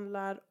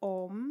handlar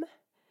om,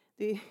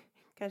 du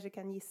kanske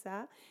kan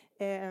gissa,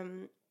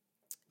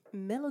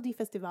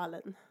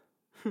 Melodifestivalen.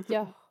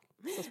 Ja,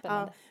 så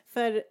spännande.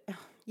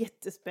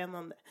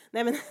 Jättespännande.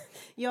 Nej men,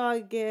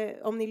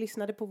 om ni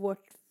lyssnade på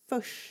vårt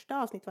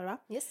första avsnitt var det va?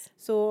 Yes.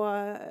 Så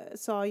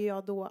sa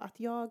jag då att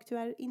jag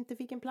tyvärr inte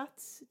fick en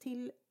plats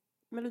till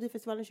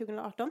Melodifestivalen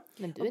 2018.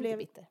 Men du är inte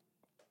bitter.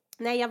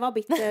 Nej, jag var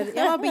bitter.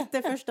 Jag var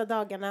bitter första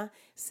dagarna.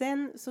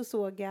 Sen så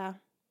såg jag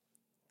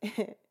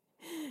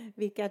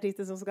vilka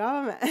artister som ska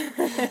vara med.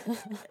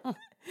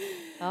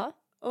 Ja.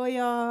 Och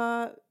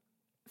jag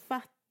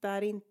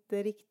fattar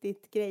inte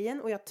riktigt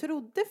grejen. Och jag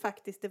trodde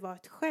faktiskt det var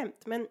ett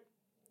skämt. Men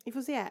vi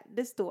får se här.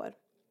 Det står: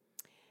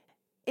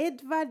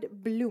 Edvard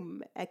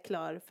Blom är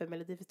klar för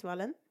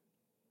Melodifestivalen.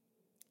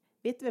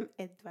 Vet du vem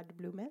Edvard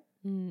Blom är?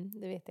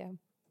 Det vet jag.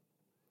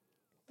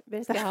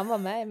 Berätta. Ska han vara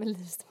med i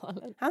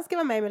Melodifestivalen? Han ska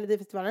vara med i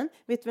Melodifestivalen.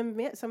 Vet du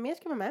vem som mer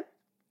ska vara med?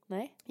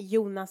 Nej.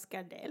 Jonas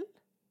Gardell.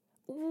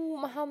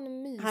 Men han är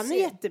mysig. Han är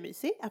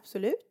jättemysig,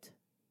 absolut.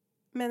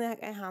 Men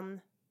är han...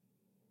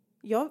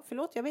 Ja,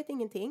 förlåt, jag vet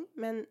ingenting.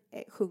 Men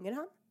sjunger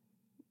han?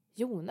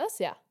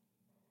 Jonas, ja.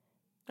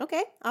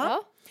 Okej,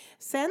 ja.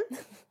 Sen,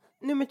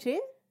 nummer 3.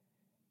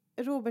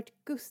 Robert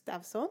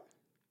Gustafsson.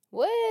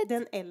 What?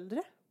 Den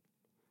äldre.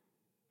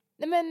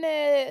 Nej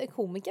men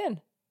komikern.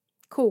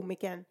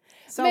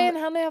 Som, Men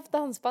han har ju haft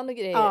dansband och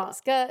grejer. Ja,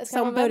 Ska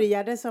som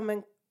började som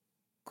en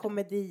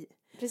komedi.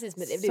 Precis,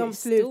 men det som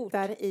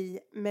slutar i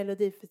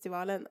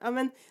Melodifestivalen. Ja,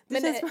 men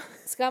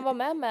ska han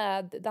vara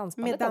med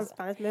dansbandet? Med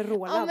dansbandet, med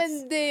Rolands. Ja,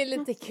 men det är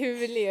lite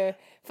kul ju.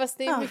 Fast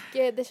det är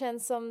mycket, det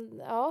känns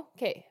som, ja,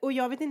 okej. Och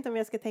jag vet inte om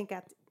jag ska tänka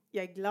att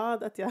jag är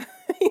glad att jag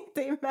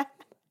inte är med.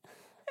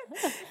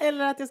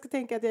 Eller att jag ska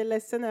tänka att jag är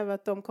ledsen över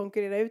att de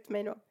konkurrerar ut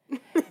mig då.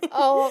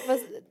 Ja,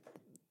 fast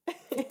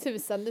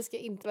tusan, du ska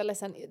inte vara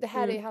ledsen. Det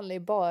här handlar ju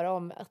bara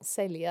om att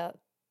sälja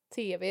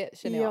tv,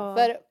 känner jag.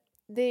 För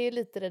det är ju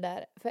lite det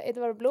där. För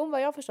Edvard Blom,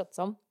 vad jag har förstått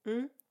som,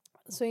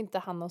 så är inte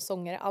han någon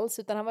sångare alls.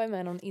 Utan han var ju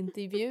med i någon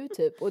intervju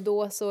typ. Och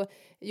då så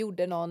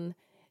gjorde någon,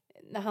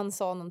 när han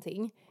sa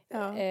någonting,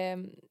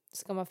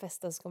 ska man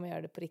festa så ska man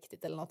göra det på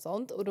riktigt eller något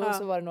sånt. Och då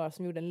så var det några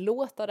som gjorde en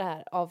låt av det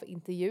här, av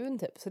intervjun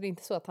typ. Så det är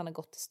inte så att han har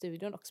gått till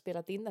studion och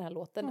spelat in den här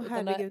låten.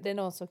 Utan det är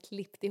någon som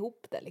klippt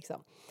ihop det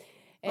liksom.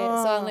 Så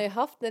han har ju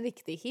haft en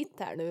riktig hit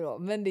här nu då.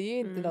 Men det är ju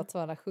inte något som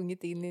han har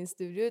sjungit in i en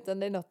studio. Utan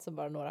det är något som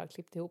bara några har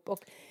klippt ihop.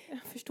 Och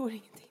jag förstår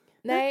ingenting.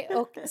 nej,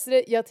 och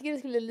så jag tycker det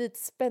skulle bli lite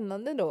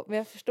spännande då. Men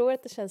jag förstår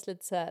att det känns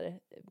lite så här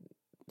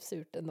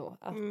surt ändå.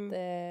 Att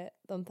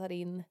de tar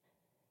in...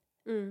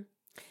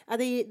 Ja,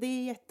 det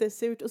är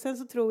jättesurt. Och sen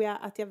så tror jag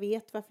att jag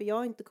vet varför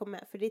jag inte kom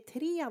med. För det är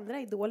 3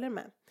 andra idoler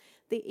med.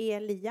 Det är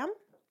Liam.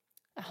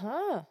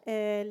 Aha.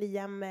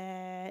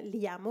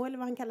 Liamo eller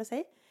vad han kallar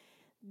sig.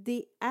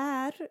 Det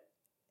är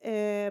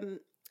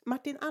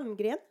Martin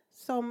Almgren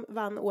som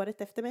vann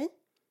året efter mig.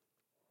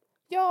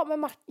 Ja, men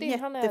Martin,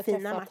 han är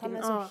träffat. Martin. Han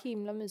är så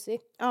himla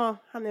mysig. Ja,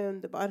 han är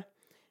underbar.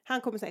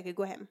 Han kommer säkert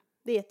gå hem.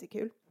 Det är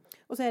jättekul.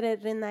 Och så är det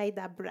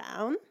Renaida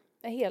Brown.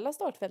 Är hela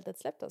startfältet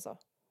släppt alltså?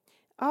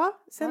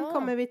 Ja, sen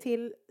kommer vi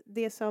till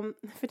det som...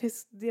 För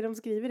det de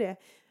skriver det.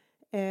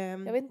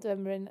 Jag vet inte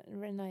vem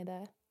Renaida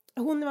är.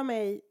 Hon var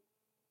med i...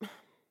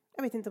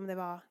 Jag vet inte om det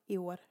var i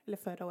år eller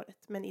förra året.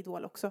 Men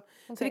Idol också.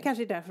 Okay. Så det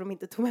kanske är därför de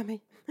inte tog med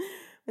mig.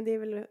 Men det är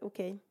väl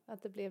okej.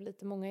 Att det blev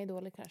lite många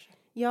idoler kanske.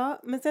 Ja,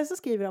 men sen så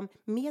skriver de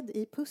med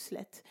i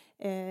pusslet.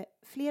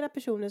 Flera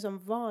personer som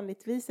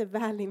vanligtvis är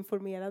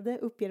välinformerade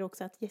uppger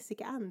också att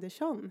Jessica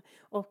Andersson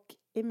och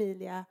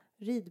Emilia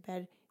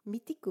Rydberg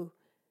Mittiku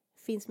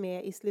finns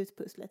med i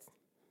slutpusslet.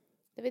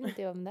 Det vet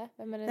inte jag om det.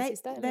 Vem är den Nej,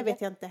 sista? det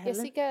vet jag inte heller.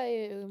 Jessica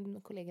är ju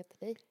en kollega till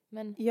dig.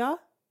 Men... Ja,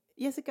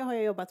 Jessica har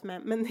jag jobbat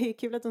med. Men det är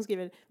kul att de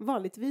skriver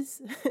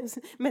vanligtvis.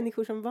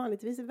 Människor som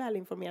vanligtvis är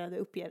välinformerade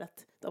uppger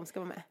att de ska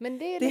vara med. Men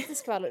det är lite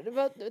skvaller.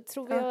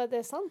 Tror vi att det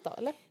är sant då,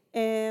 eller?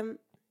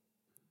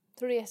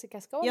 Tror du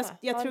Jessica ska vara med?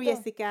 Jag tror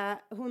Jessica,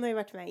 hon har ju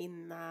varit med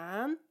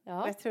innan.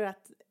 Ja. Och jag tror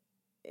att,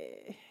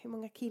 hur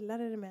många killar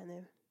är det med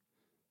nu?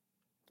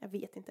 Jag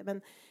vet inte,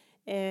 men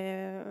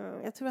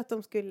jag tror att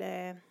de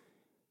skulle,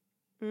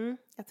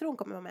 jag tror hon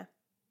kommer vara med.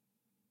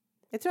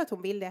 Jag tror att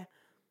hon vill det.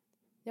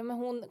 Ja, men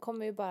hon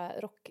kommer ju bara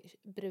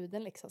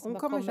rockbruden liksom. Hon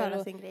kommer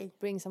köra sin grej.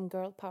 Bring some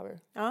girl power.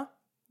 Ja,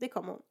 det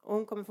kommer hon. Och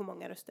hon kommer få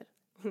många röster.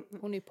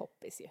 Hon är ju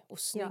poppis ju. Och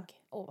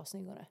snygg. Ja. Vad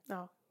snygg hon är.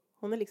 Ja,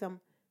 hon är liksom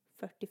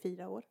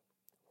 44 år.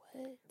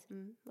 What?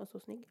 Och så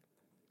snygg.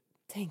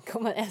 Tänk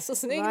om man är så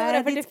snygg Vad när man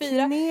är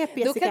 44.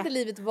 Knep, då kan inte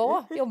livet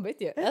vara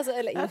jobbigt ju. Alltså,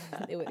 eller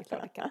det är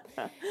klart det kan.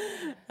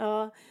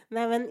 Ja,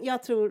 nej men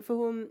jag tror,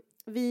 för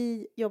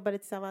vi jobbade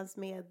tillsammans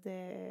med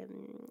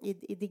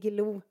i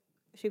Diggiloo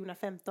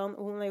 2015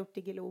 och hon har gjort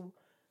Diggiloo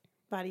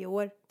varje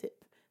år typ.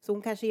 Så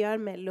hon kanske gör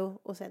Mello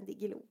och sen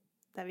Diggiloo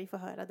där vi får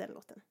höra den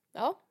låten.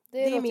 Ja,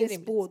 det är min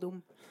rimligt.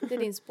 spådom. Det är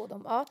din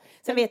spådom, ja.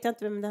 Sen vet jag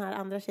inte vem den här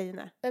andra tjejen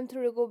är. Vem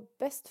tror du går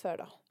bäst för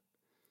då?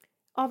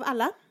 Av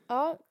alla?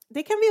 Ja.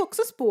 Det kan vi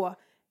också spå.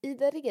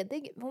 Ida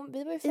Redig,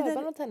 vi var ju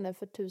förband åt henne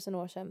för 1000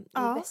 år sedan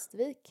i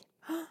Västervik.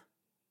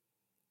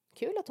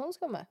 Kul att hon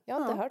ska vara med. Jag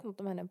har inte hört något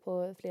om henne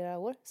på flera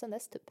år sedan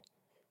dess typ.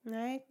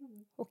 Nej.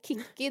 Och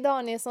Kikki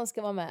Danielsson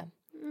ska vara med.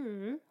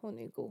 Hon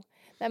är ju god.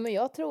 Nej, men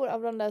jag tror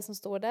av de där som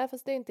står där,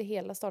 fast det är inte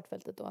hela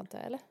startfältet då, antar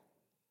jag, eller?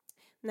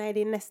 Nej, det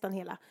är nästan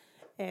hela.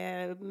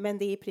 Men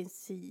det är i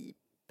princip...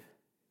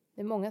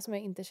 Det är många som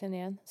jag inte känner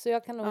igen. Så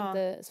jag kan nog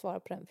inte svara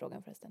på den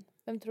frågan förresten.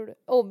 Vem tror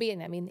du?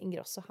 Benjamin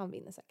Ingrosso, han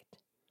vinner säkert.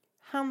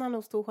 Han har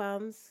nog stor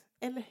chans.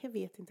 Eller jag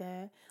vet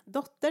inte.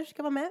 Dotter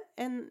ska vara med.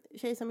 En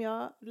tjej som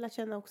jag lär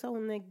känna också.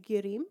 Hon är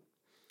grym.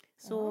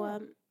 Så...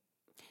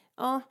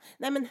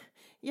 nej men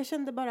jag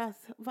kände bara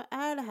att, vad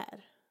är det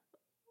här?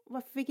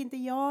 Varför fick inte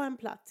jag en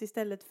plats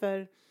istället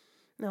för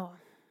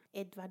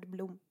Edvard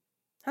Blom?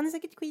 Han är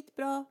säkert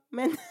skitbra,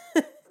 men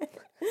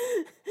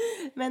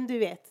men du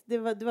vet, det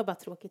var bara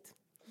tråkigt.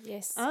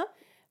 Yes.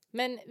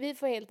 Men vi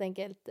får helt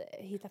enkelt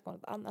hitta på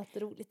något annat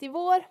roligt i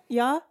vår.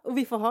 Ja, och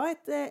vi får ha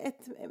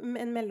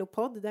en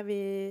mellopodd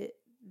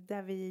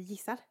där vi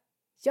gissar.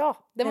 Ja,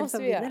 det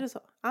måste vi göra. Och så.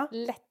 Ja.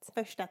 Lätt.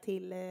 1:a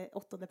till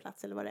 8:e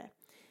plats eller vad det är. Yes.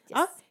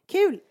 Ja,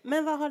 kul!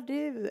 Men vad har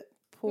du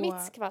på...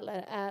 Mitt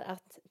skvaller är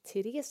att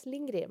Therese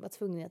Lindgren var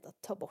tvungen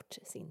att ta bort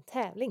sin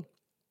tävling.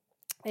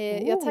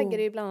 Jag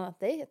taggade ju bland annat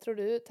dig. Jag tror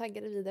du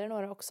taggade vidare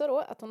några också då.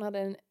 Att hon hade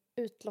en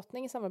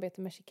utlottning i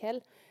samarbete med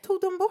Chiquelle.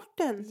 Tog de bort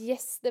den?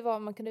 Yes, det var,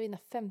 man kunde vinna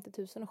 50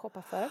 000 och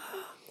shoppa för.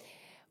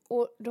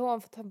 Och då har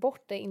hon fått ta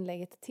bort det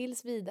inlägget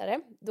tills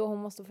vidare. Då hon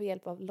måste få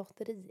hjälp av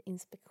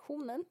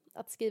Lotteriinspektionen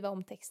att skriva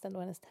om texten då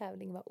hennes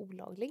tävling var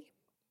olaglig.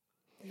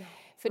 Nej.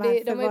 För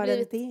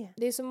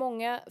det är så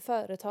många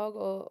företag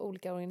och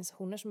olika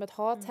organisationer som börjat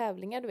ha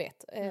tävlingar, du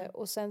vet.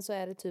 Och sen så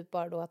är det typ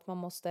bara då att man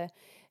måste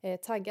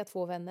tagga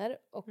 2 vänner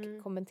och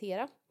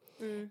kommentera.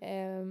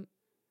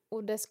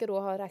 Och det ska då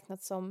ha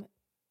räknats som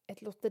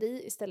ett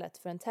lotteri istället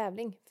för en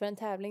tävling. För en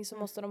tävling så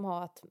måste de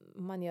ha att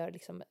man gör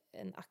liksom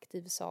en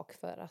aktiv sak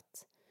för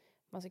att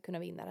man ska kunna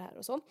vinna det här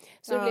och så.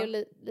 Så det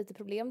blev lite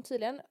problem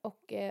tydligen.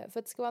 Och för att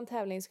det ska vara en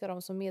tävling ska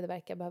de som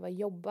medverkar behöva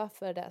jobba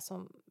för det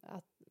som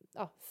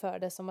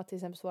att till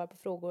exempel svara på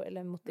frågor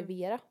eller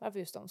motivera varför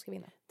just de ska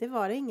vinna. Det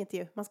var det inget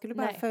ju. Man skulle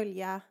bara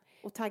följa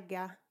och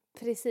tagga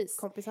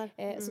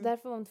kompisar. Så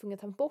därför var hon tvungen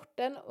att ta bort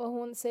den. Och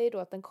hon säger då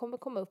att den kommer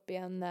komma upp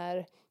igen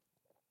när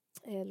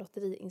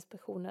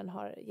Lotteriinspektionen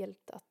har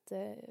hjälpt att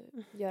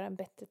göra en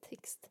bättre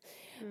text.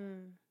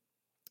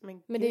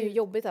 Men det är ju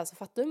jobbigt alltså.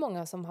 Fattar du hur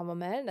många som har varit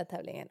med i den där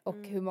tävlingen? Och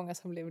hur många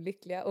som blev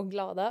lyckliga och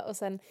glada. Och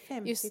sen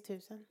 50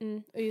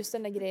 000. Och just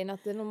den där grejen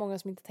att det är nog många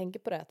som inte tänker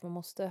på det. Att man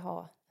måste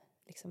ha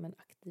liksom en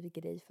aktiv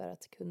grej för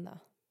att kunna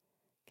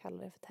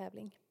kalla det för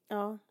tävling.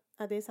 Ja,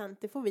 det är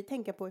sant. Det får vi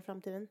tänka på i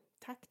framtiden.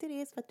 Tack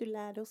Therese för att du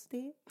lärde oss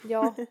det.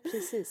 Ja,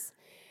 precis.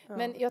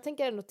 Men jag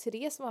tänker ändå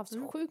Therese som har haft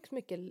så sjukt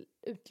mycket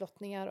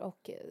utlottningar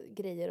och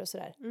grejer och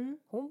sådär.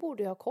 Hon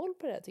borde ju ha koll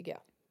på det tycker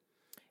jag.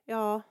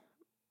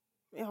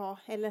 Ja,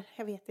 eller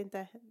jag vet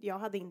inte. Jag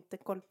hade inte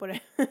koll på det.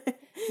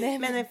 Nej,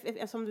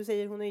 men som du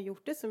säger, hon har ju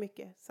gjort det så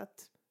mycket. Så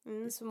att,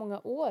 i så många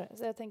år.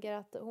 Så jag tänker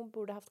att hon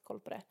borde haft koll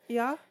på det.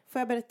 Ja, får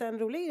jag berätta en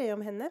rolig grej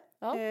om henne?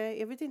 Ja.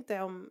 Jag vet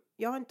inte om...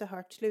 Jag har inte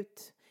hört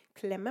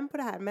slutklämmen på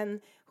det här.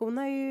 Men hon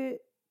har ju,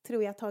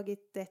 tror jag,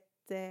 tagit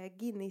ett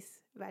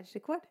Guinness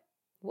världsrekord.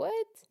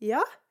 What?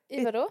 Ja.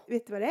 I vadå?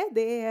 Vet du vad det är?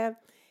 Det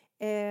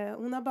är...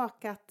 hon har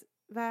bakat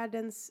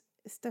världens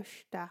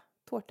största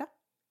tårta.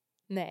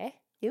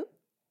 Nej. Jo.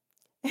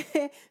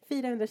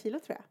 400 kilo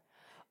tror jag.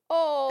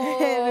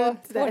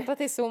 Tårta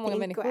till så många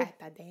människor. Tänk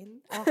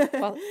att äta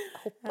den.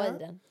 Hoppa i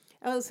den.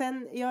 Och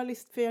sen, jag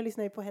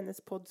lyssnar ju på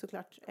hennes podd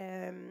såklart.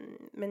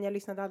 Men jag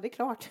lyssnade aldrig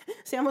klart.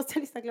 Så jag måste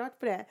lyssna klart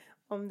på det.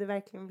 Om det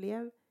verkligen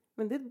blev.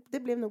 Men det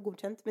blev nog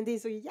godkänt. Men det är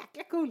så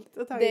jäkla coolt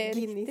att ta ett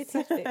Guinness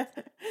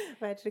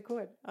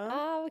världsrekord.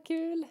 Ja. Vad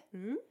kul.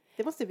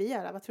 Det måste vi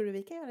göra. Vad tror du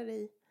vi kan göra det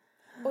i?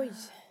 Oj.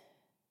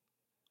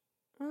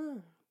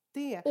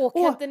 Det.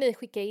 Kan inte ni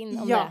skicka in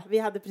om det? Ja, vi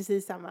hade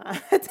precis samma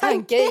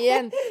tanke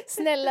igen.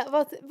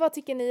 Snälla, vad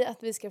tycker ni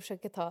att vi ska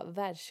försöka ta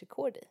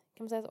världsrekord i?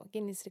 Kan man säga så?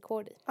 Guinness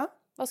rekord i. Ja.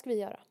 Vad ska vi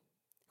göra?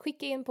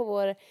 Skicka in på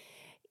vår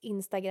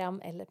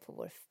Instagram eller på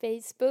vår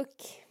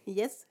Facebook.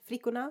 Yes,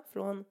 flickorna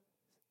från...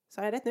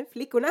 Sa jag rätt nu?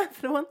 Flickorna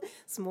från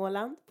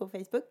Småland på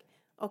Facebook.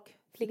 Och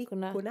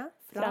flickorna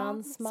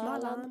från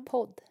Småland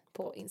podd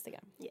på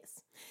Instagram.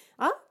 Yes.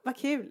 Ja, vad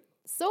kul.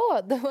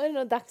 Så, då är det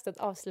nog dags att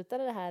avsluta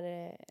det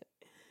här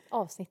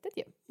avsnittet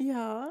ju.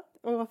 Ja,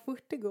 och vad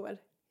fort det går.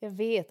 Jag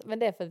vet, men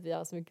det är för att vi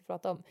har så mycket att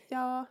prata om.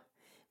 Ja,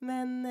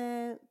 men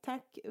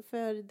tack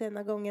för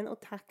denna gången och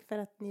tack för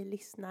att ni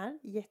lyssnar.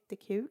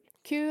 Jättekul.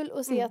 Kul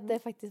att se att det är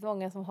faktiskt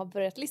många som har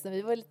börjat lyssna.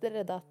 Vi var lite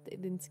rädda att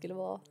det inte skulle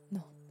vara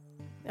någon.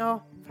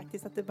 Ja,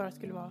 faktiskt att det bara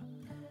skulle vara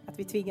att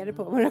vi tvingade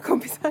på våra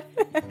kompisar.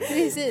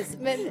 Precis,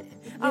 men...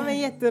 Ja, men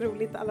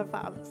jätteroligt i alla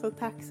fall. Så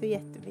tack så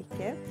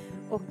jättemycket.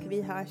 Och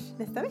vi hörs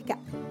nästa vecka.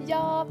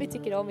 Ja, vi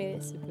tycker om er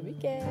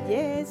supermycket.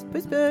 Yes,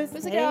 puss puss.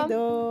 Puss och kram. Hej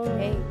då.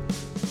 Hej.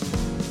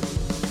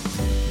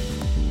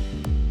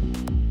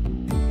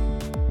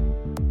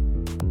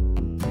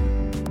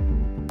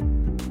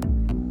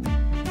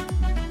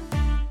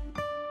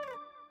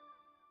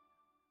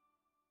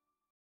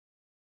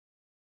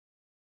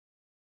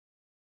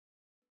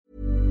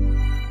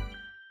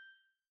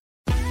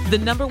 The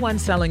 #1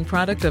 selling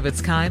product of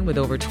its kind with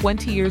over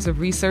 20 years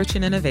of research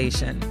and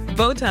innovation.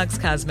 Botox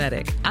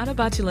Cosmetic, out of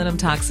botulinum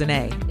toxin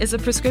A, is a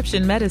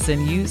prescription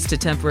medicine used to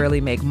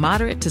temporarily make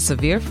moderate to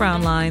severe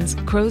frown lines,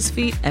 crow's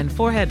feet, and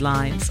forehead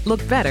lines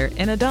look better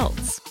in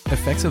adults.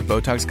 Effects of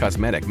Botox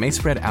Cosmetic may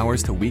spread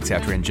hours to weeks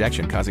after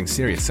injection, causing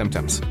serious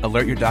symptoms.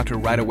 Alert your doctor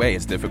right away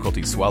as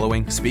difficulty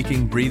swallowing,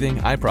 speaking,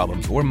 breathing, eye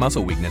problems, or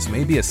muscle weakness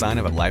may be a sign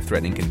of a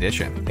life-threatening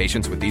condition.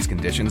 Patients with these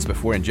conditions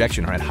before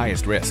injection are at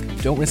highest risk.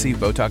 Don't receive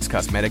Botox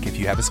Cosmetic if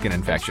you have a skin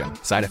infection.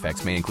 Side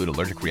effects may include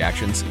allergic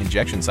reactions,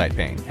 injection site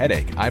pain,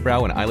 headache,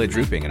 eyebrow and eyelid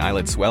drooping, and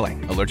eyelid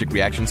swelling. Allergic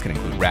reactions can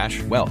include rash,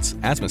 welts,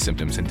 asthma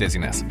symptoms, and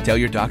dizziness. Tell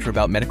your doctor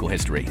about medical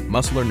history,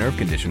 muscle or nerve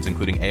conditions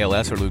including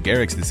ALS or Lou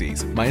Gehrig's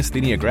disease,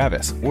 myasthenia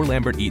gravis, or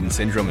Lambert-Eaton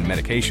syndrome and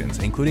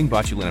medications, including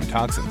botulinum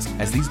toxins,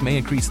 as these may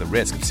increase the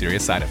risk of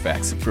serious side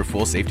effects. For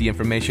full safety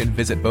information,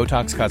 visit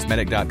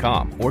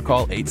BotoxCosmetic.com or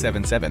call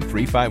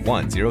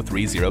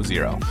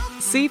 877-351-0300.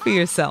 See for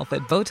yourself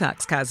at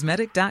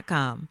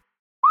BotoxCosmetic.com.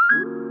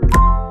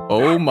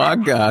 Oh my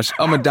gosh,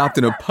 I'm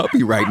adopting a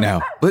puppy right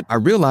now. But I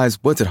realize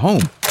what's at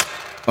home.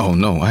 Oh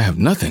no, I have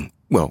nothing.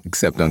 Well,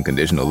 except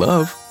unconditional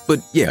love.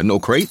 But yeah, no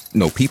crate,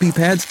 no pee-pee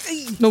pads,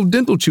 no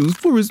dental chews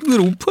for his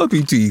little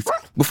puppy teeth.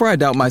 Before I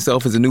doubt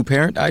myself as a new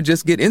parent, I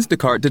just get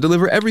Instacart to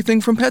deliver everything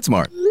from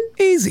PetSmart.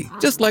 Easy,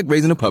 just like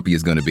raising a puppy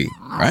is gonna be,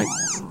 right?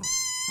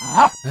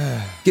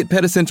 Get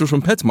Pet Essentials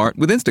from PetSmart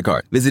with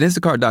Instacart. Visit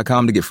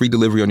instacart.com to get free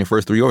delivery on your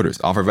first 3 orders.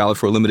 Offer valid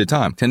for a limited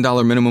time.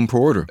 $10 minimum per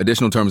order.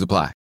 Additional terms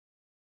apply.